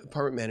down to the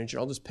apartment manager.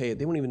 I'll just pay it.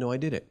 They won't even know I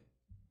did it.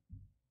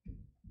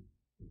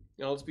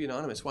 And I'll just be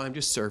anonymous. Why? I'm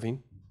just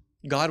serving.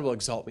 God will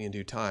exalt me in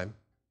due time.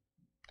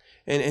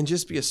 And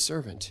just be a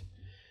servant.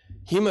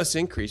 He must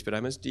increase, but I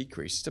must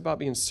decrease. It's about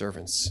being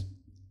servants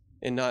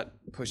and not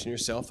pushing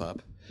yourself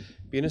up.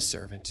 Being a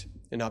servant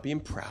and not being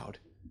proud.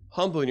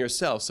 Humbling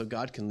yourself so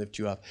God can lift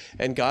you up.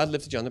 And God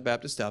lifted John the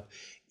Baptist up.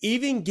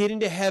 Even getting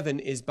to heaven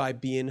is by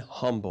being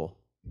humble.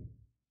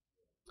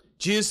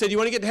 Jesus said, you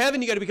want to get to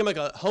heaven, you got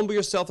to humble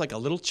yourself like a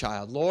little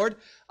child. Lord,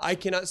 I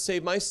cannot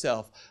save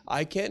myself.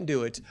 I can't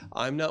do it.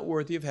 I'm not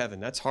worthy of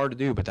heaven. That's hard to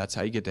do, but that's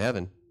how you get to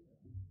heaven.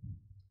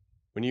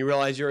 When you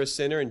realize you're a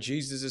sinner and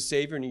Jesus is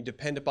Savior and you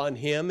depend upon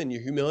Him and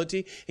your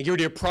humility and get rid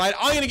of your pride,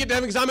 I'm going to get to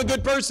heaven because I'm a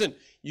good person.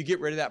 You get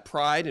rid of that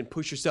pride and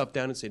push yourself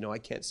down and say, no, I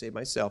can't save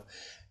myself.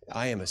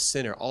 I am a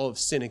sinner. All of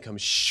sin and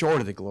comes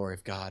short of the glory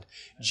of God.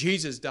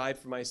 Jesus died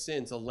for my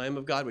sins, the Lamb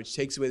of God, which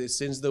takes away the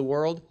sins of the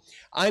world.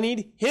 I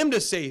need Him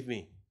to save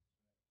me.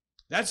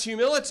 That's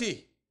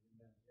humility.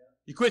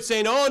 You quit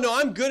saying, oh, no,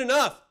 I'm good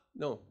enough.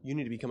 No, you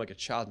need to become like a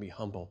child and be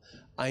humble.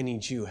 I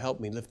need you. Help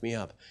me. Lift me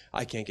up.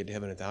 I can't get to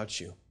heaven without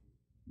you.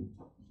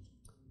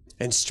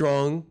 And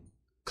strong,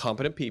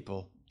 competent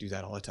people do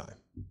that all the time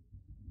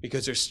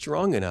because they're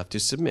strong enough to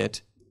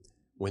submit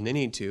when they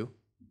need to,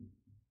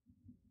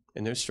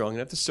 and they're strong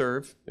enough to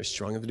serve. They're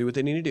strong enough to do what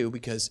they need to do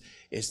because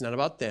it's not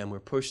about them. We're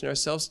pushing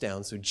ourselves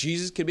down so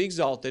Jesus can be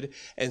exalted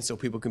and so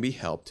people can be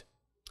helped.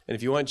 And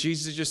if you want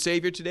Jesus as your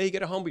Savior today, you got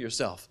to humble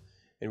yourself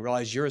and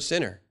realize you're a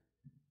sinner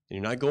and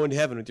you're not going to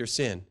heaven with your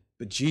sin.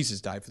 But Jesus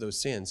died for those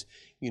sins.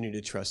 You need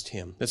to trust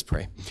Him. Let's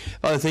pray.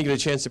 Father, thank you for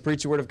the chance to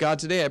preach the Word of God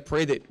today. I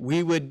pray that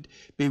we would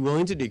be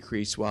willing to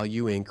decrease while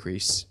you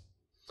increase.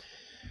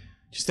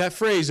 Just that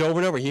phrase over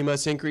and over. He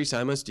must increase,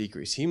 I must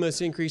decrease. He must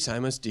increase, I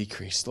must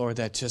decrease. Lord,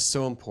 that's just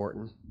so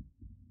important.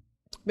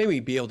 May we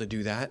be able to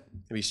do that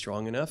and be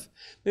strong enough.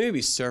 May we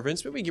be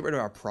servants. May we get rid of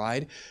our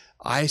pride.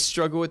 I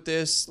struggle with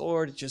this,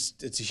 Lord.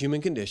 It's a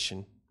human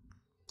condition.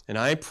 And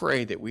I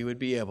pray that we would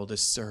be able to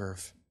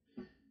serve.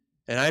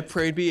 And I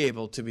pray to be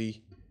able to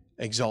be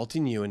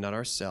exalting you and not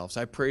ourselves.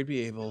 I pray to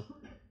be able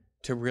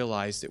to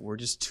realize that we're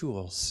just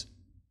tools.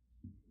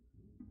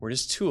 We're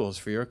just tools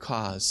for your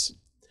cause.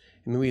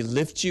 And may we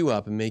lift you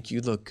up and make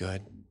you look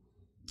good.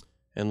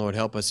 And Lord,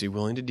 help us be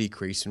willing to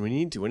decrease when we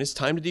need to. When it's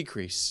time to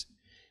decrease,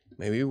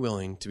 may we be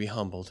willing to be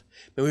humbled.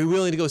 May we be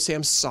willing to go say,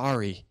 I'm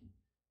sorry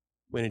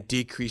when it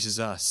decreases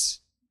us,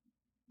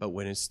 but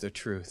when it's the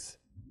truth.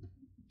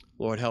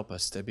 Lord, help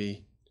us to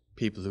be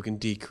people who can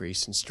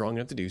decrease and strong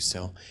enough to do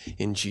so.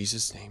 In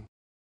Jesus' name.